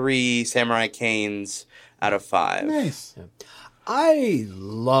solid 3 Samurai Canes out of 5. Nice. I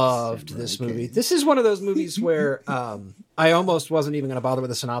loved this movie. This is one of those movies where I almost wasn't even going to bother with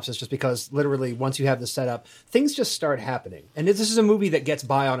a synopsis, just because literally once you have the setup, things just start happening. And this is a movie that gets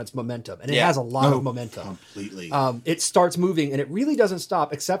by on its momentum, and it has a lot of momentum. Completely. It starts moving, and it really doesn't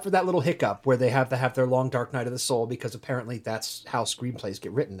stop, except for that little hiccup where they have to have their long dark night of the soul, because apparently that's how screenplays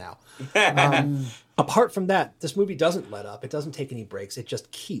get written now. Apart from that, this movie doesn't let up. It doesn't take any breaks. It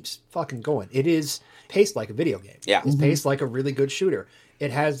just keeps fucking going. It is paced like a video game. Yeah. It's paced like a really good shooter. It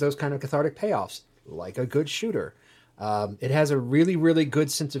has those kind of cathartic payoffs like a good shooter. It has a really, really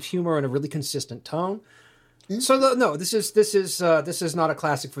good sense of humor and a really consistent tone. So no, this is not a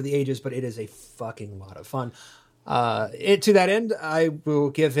classic for the ages, but it is a fucking lot of fun. To that end, I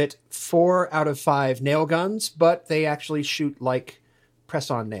will give it 4 out of 5 nail guns, but they actually shoot like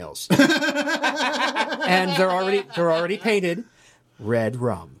press-on nails, and they're already painted red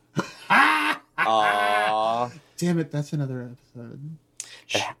rum. Aww. Damn it, that's another episode.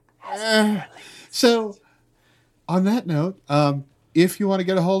 So, on that note, if you want to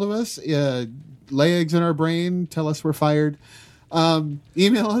get a hold of us, lay eggs in our brain, tell us we're fired,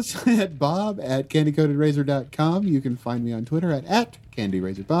 email us at bob@candycoatedrazor.com. You can find me on Twitter at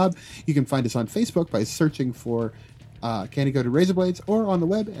CandyRazorBob. You can find us on Facebook by searching for Candy Coated Razor Blades, or on the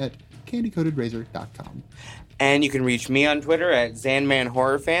web at candycoatedrazor.com. And you can reach me on Twitter at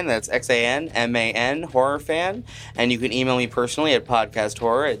ZanmanHorrorFan. That's XANMAN HorrorFan. And you can email me personally at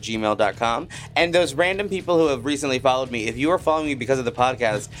podcasthorror@gmail.com. And those random people who have recently followed me, if you are following me because of the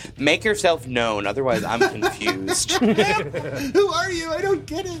podcast, make yourself known. Otherwise, I'm confused. Who are you? I don't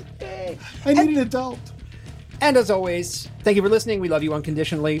get it. I need an adult. And as always, thank you for listening. We love you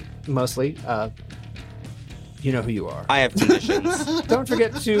unconditionally, mostly. You know who you are. I have conditions. Don't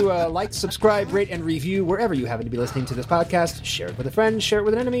forget to like, subscribe, rate, and review wherever you happen to be listening to this podcast. Share it with a friend, share it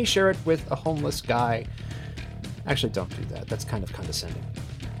with an enemy, share it with a homeless guy. Actually, don't do that. That's kind of condescending.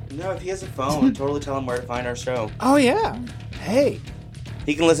 No, if he has a phone, totally tell him where to find our show. Oh, yeah. Hey,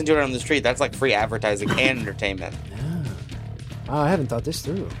 He can listen to it on the street. That's like free advertising and entertainment. Oh, I haven't thought this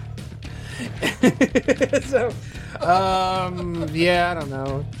through. So, yeah, I don't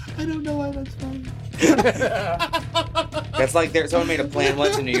know. I don't know why that's funny. That's like someone made a plan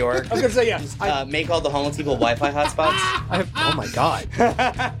once in New York. I was gonna say, yeah. Make all the homeless people Wi-Fi hotspots. Oh my god.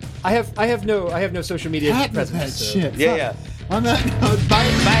 I have no social media Patent presence. that so- shit. Yeah, Fuck. On that note, bye.